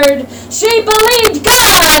word. She believed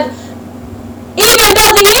God, even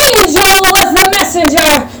though the angel was the messenger.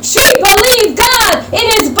 She believed God. It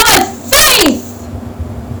is by faith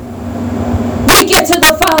we get to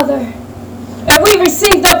the Father, and we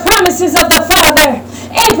receive the promises of the Father.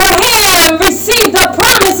 Abraham received the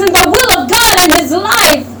promise and the will of God in his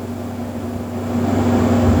life.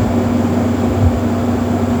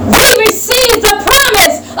 We receive the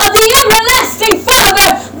promise of the everlasting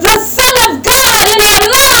Father, the Son of God, in our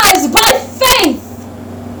lives by faith.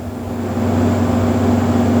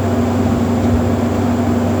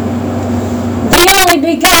 The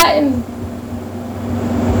only begotten.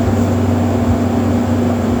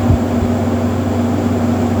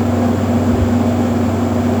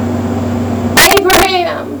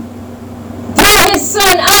 Abraham, through his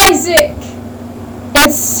son Isaac and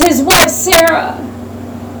his wife Sarah,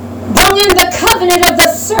 brought in the covenant of the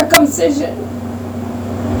circumcision.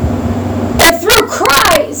 And through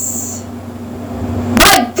Christ,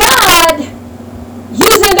 by God,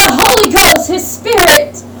 using the Holy Ghost, his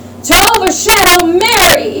Spirit, to overshadow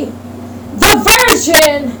Mary, the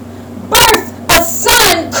virgin, birthed a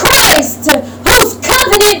son, Christ, whose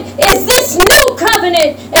covenant is this new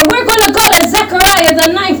covenant. And we're going to go to Zechariah, the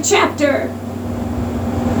 9th chapter.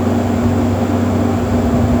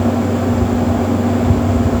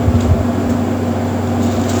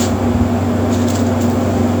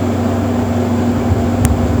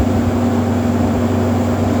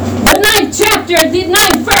 The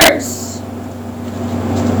 9th verse.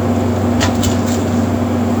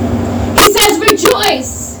 He says,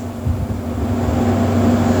 rejoice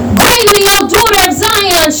greatly, O daughter of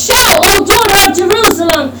Zion. Shout, O daughter of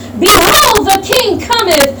Jerusalem. Behold, the King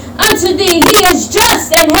cometh unto thee. He is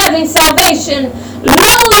just and having salvation,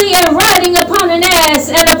 lowly and riding upon an ass,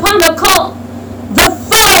 and upon the colt, the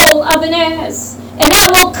foal of an ass. And I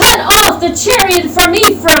will cut off the chariot from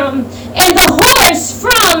Ephraim, and the horse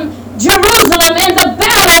from Jerusalem, and the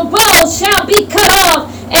battle bow shall be cut off,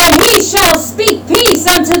 and he shall speak peace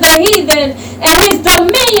unto the heathen, and his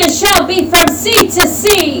dominion shall be from sea to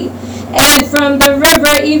sea, and from the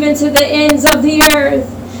river even to the ends of the earth.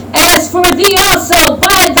 As for thee also,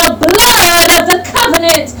 by the blood of the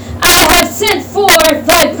covenant, I have sent forth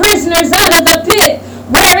thy prisoners out of the pit,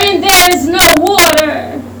 wherein there is no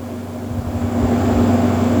water.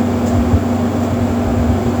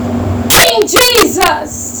 King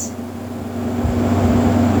Jesus,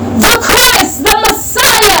 the Christ, the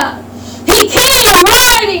Messiah, he came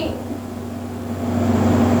riding,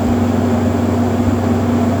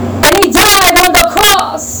 and he died on the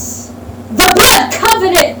cross, the blood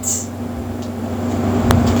covenant.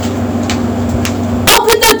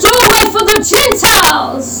 Opened the doorway for the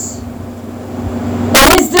Gentiles, and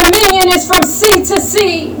his dominion is from sea to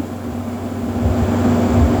sea.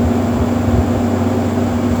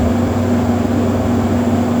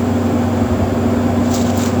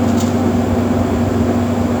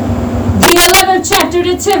 Chapter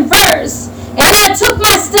the 10th verse. And I took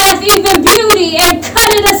my staff, even beauty, and cut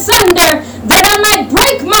it asunder, that I might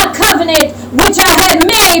break my covenant which I had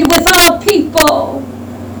made with all people.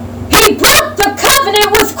 He broke the covenant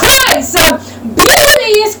with Christ.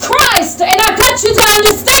 Beauty is Christ, and I got you to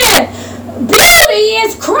understand, beauty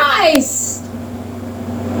is Christ.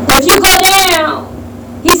 If you go down,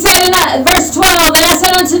 he said in verse 12, and I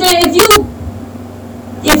said unto them,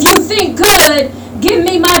 if you think good, give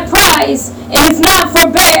me my price, and if not,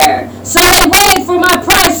 forbear. So they weighed for my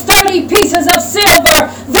price 30 pieces of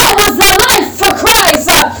silver. That was the life for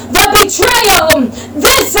Christ, the betrayal.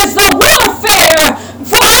 This is the warfare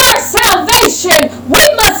for our salvation. We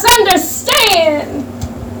must understand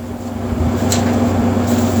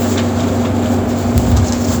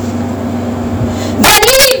that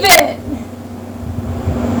even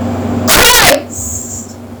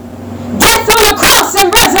Christ, death on the cross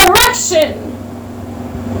and resurrection,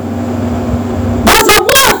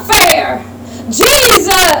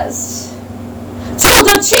 Jesus told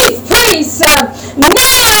the chief priests,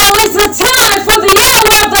 now is the time for the hour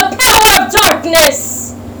of the power of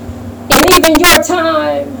darkness, and even your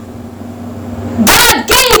time. God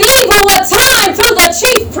gave evil a time through the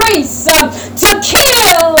chief priests to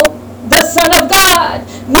kill the Son of God,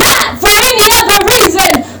 not for any other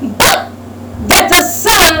reason, but that the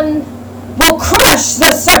Son will crush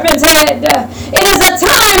the serpent's head. It is a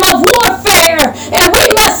time of warfare, and we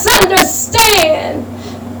must understand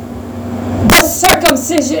the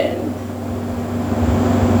circumcision.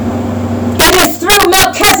 It is through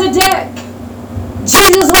Melchizedek.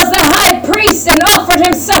 Jesus was the high priest and offered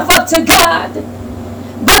himself up to God.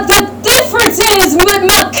 But the difference is with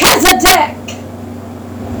Melchizedek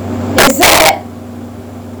is that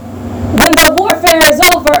when the warfare is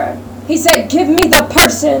over, he said, give me the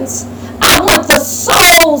persons. I want the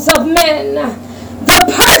souls of men. The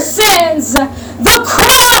persons, the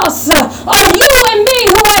cross. Are you and me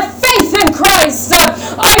who have faith in Christ?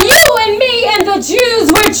 Are you and me and the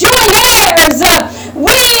Jews? We're joint heirs.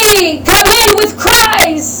 We come in with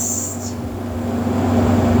Christ.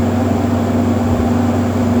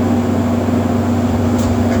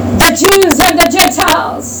 The Jews and the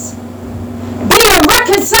Gentiles being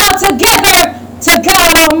reconciled together to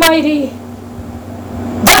God Almighty,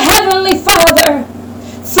 the Heavenly Father,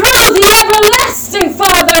 through the everlasting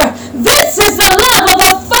Father. This is the love of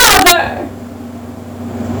the Father.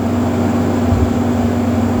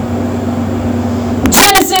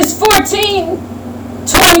 Genesis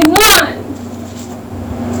 14:21.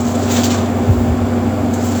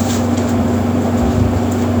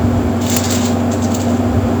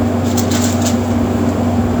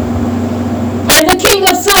 And the king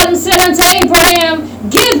of Sodom said unto Abraham,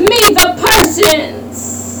 give me the persons.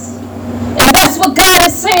 And that's what God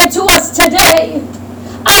is saying to us today.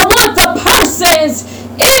 I want the persons.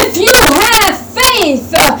 If you have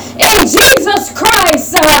faith in Jesus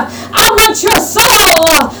Christ, I want your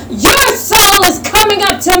soul. You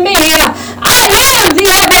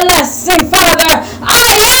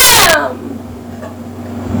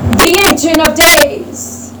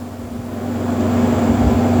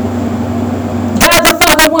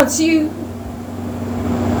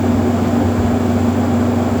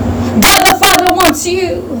wants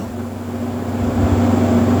you.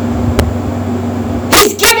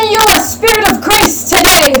 He's giving you a spirit of grace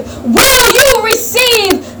today. Will you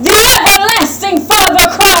receive the everlasting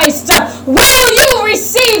Father Christ? Will you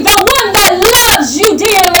receive the one that loves you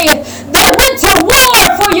dearly, that went to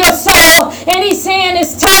war for your soul? And he's saying,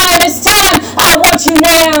 it's time, I want you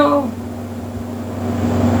now.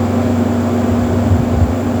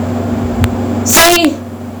 See,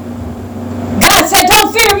 God said,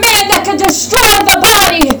 don't fear man that could destroy the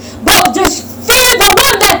body, but fear the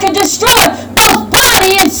one that could destroy both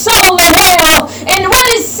body and soul in hell. And what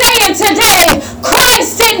he's saying today,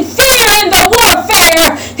 Christ didn't fear in the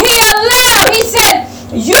warfare. He said,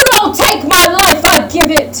 you don't take my life, I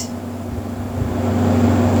give it.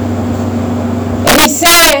 And he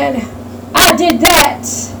said, I did that.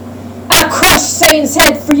 I crushed Satan's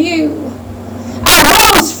head for you.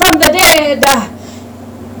 I rose from the dead.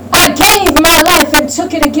 I gave my life and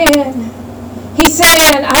took it again. He's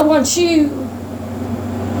saying, I want you.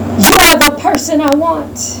 You are the person I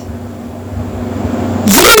want.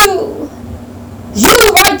 You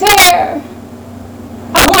right there.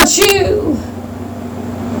 I want you.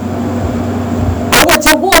 I went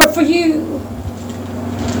to war for you.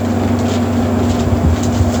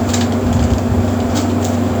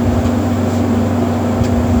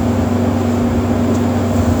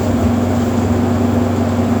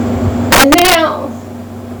 And now,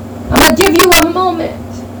 I'm going to give you a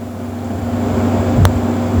moment.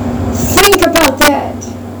 Think about that.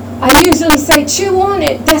 I usually say, chew on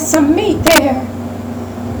it. That's some meat there.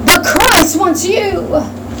 But Christ wants you.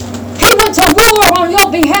 He went to war on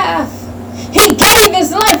your behalf. He gave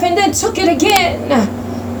his life and then took it again.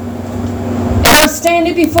 And I'm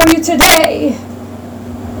standing before you today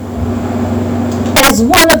as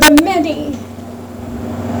one of the many,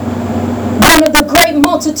 one of the great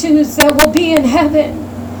multitudes that will be in heaven,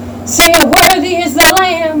 saying, worthy is the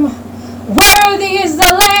Lamb, worthy is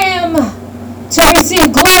the Lamb to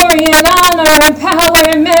receive glory and honor and power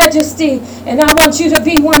and majesty. And I want you to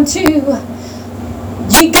be one too.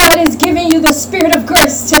 God is giving you the spirit of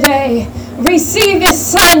grace today. Receive his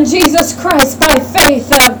Son, Jesus Christ, by faith.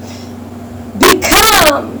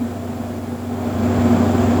 Become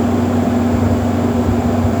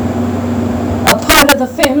a part of the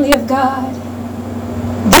family of God.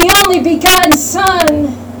 The only begotten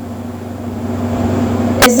Son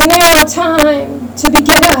is now time to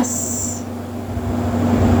beget us.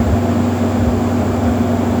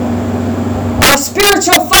 Our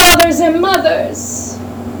spiritual fathers and mothers,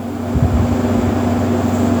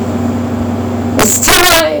 it's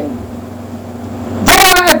time. They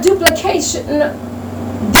are a duplication.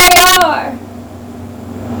 They are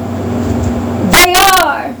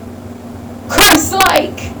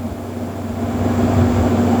Christ-like.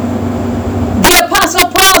 The Apostle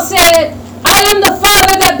Paul said, I am the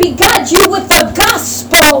Father that begot you with the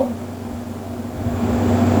gospel.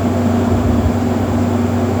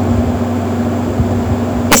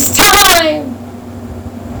 It's time.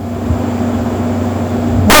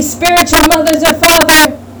 We spiritual mothers and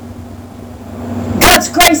father, God's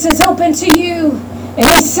grace is open to you. And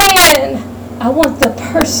he's saying, I want the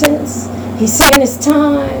persons. He's saying it's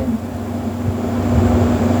time.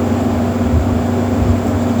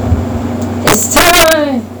 It's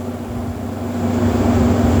time.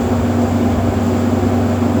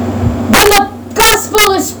 When the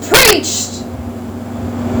gospel is preached,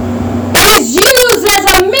 it is used as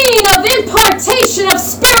a means of impartation of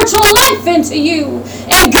spiritual life into you.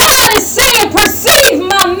 And God is saying, perceive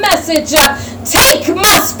my message. Take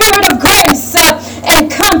my spirit of grace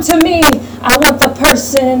and come to me. I want the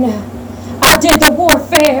person. I did the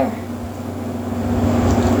warfare.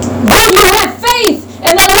 Will you have faith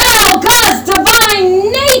and allow God's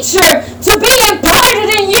divine nature to be imparted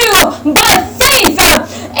in you by faith?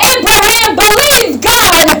 Abraham believed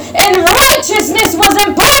God and righteousness was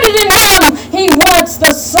imparted in him. He wants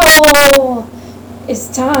the soul. It's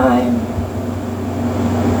time.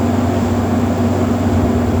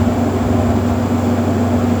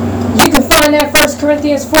 You can find that 1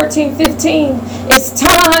 Corinthians 14:15. It's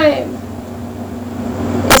time.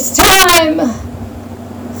 It's time.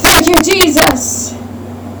 Thank you, Jesus.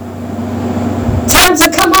 Time to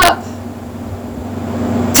come up.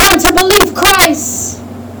 Time to believe Christ.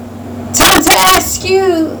 Time to ask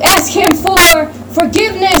him for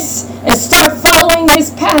forgiveness and start following his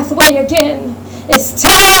pathway again. It's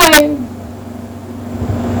time.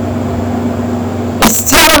 It's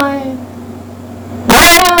time.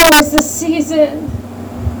 Now is the season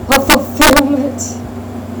of fulfillment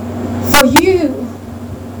for you.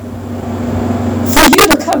 For you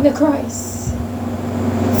to come to Christ.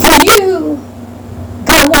 For you,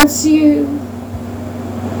 God wants you.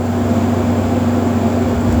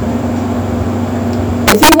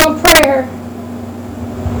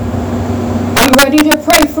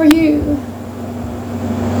 for you.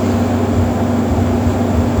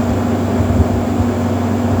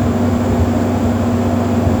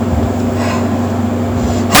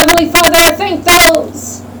 Heavenly Father, I thank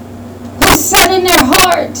those who set in their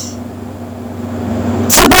heart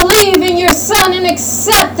to believe in your Son and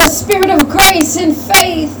accept the Spirit of grace and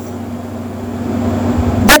faith,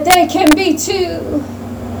 that they can be too.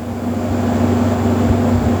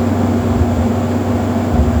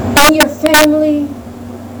 And your family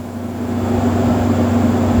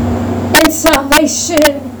and salvation,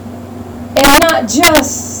 and not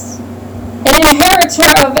just an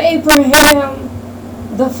inheritor of Abraham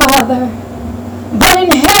the Father, but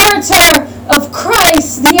inheritor of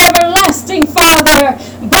Christ, the everlasting Father,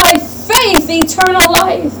 by faith, eternal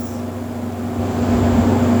life.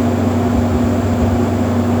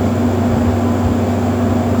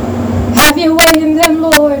 Have your way in them,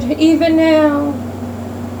 Lord, even now,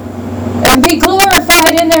 and be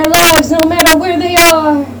glorified in their lives no matter where they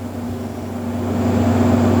are.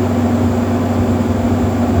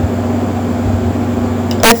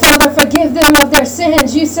 And Father, forgive them of their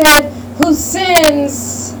sins. You said, whose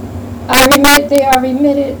sins I remit, they are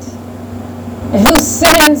remitted. And whose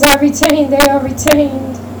sins I retain, they are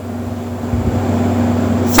retained.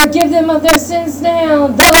 Forgive them of their sins now.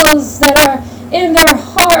 Those that are in their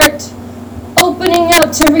heart opening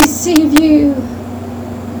up to receive you.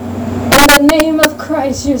 In the name of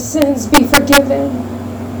Christ, your sins be forgiven.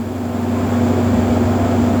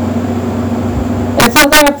 And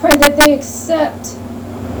Father, I pray that they accept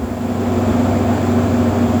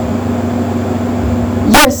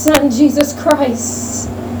your Son, Jesus Christ,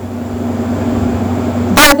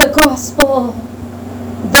 by the gospel,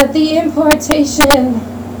 that the impartation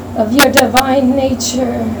of your divine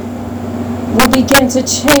nature will begin to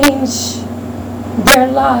change their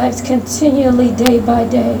lives continually, day by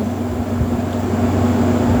day.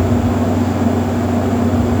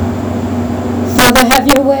 Father, have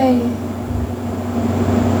your way.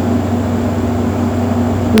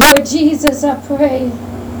 Lord Jesus, I pray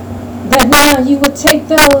that now you would take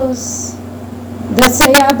those that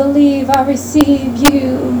say, I believe, I receive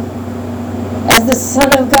you as the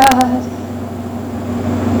Son of God.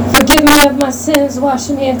 Forgive me of my sins, wash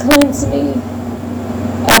me and cleanse me.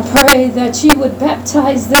 I pray that you would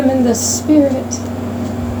baptize them in the Spirit.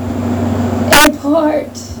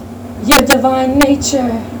 Impart your divine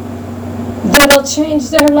nature that'll change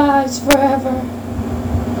their lives forever.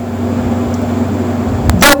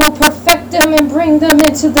 That will perfect them and bring them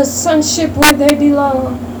into the sonship where they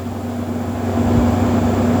belong.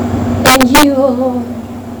 And you, O Lord.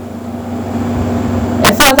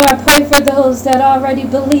 And Father, I pray for those that already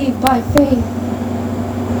believe by faith,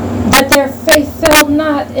 that their faith fell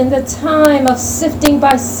not in the time of sifting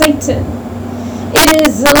by Satan. It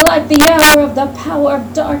is like the hour of the power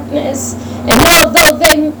of darkness. And although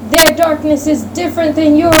their darkness is different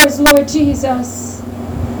than yours, Lord Jesus,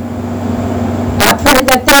 I pray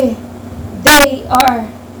that they are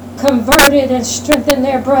converted and strengthen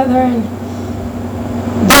their brethren,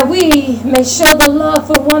 that we may show the love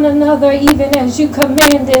for one another even as you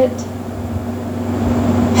commanded.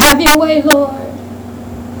 Have your way, Lord.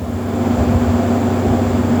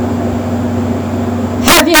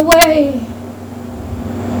 Have your way.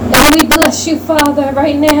 And we bless you, Father,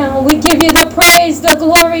 right now. We give you the praise, the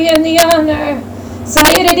glory, and the honor.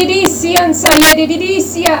 Sayedidisian,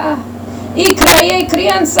 sayedidisia. Ikra ye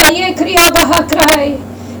kriansa ye kriabahakrai.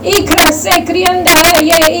 Ikra se krianda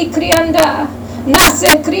ye ikrianda.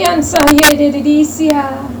 Nase kriansa yedidisia.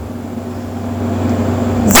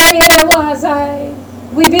 Zayedawazai.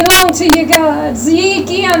 We belong to you, God.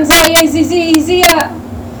 Zikianza ye zizizia.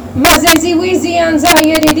 Mazeziwizianza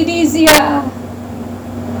yedidisia.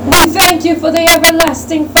 We thank you for the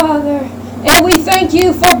everlasting Father. And we thank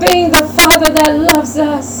you for being the Father that loves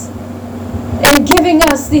us and giving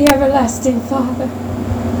us the everlasting Father.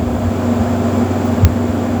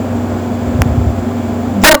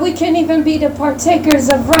 That we can even be the partakers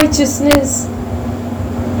of righteousness,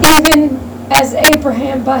 even as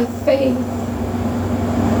Abraham by faith.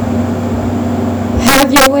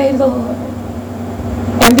 Have your way, Lord,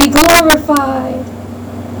 and be glorified.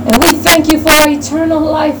 And we thank you for eternal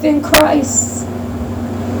life in Christ.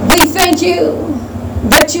 We thank you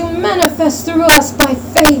that you manifest through us by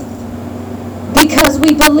faith because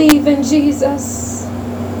we believe in Jesus.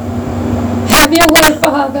 Have your way,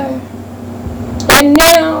 Father. And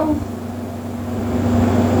now,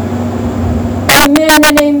 amen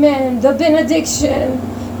and amen. The benediction,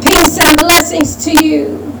 peace and blessings to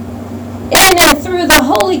you. In and through the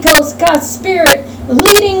Holy Ghost, God's Spirit,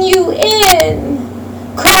 leading you in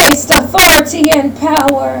Christ's authority and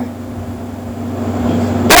power.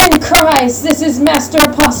 Christ, this is Master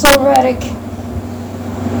Apostle Reddick.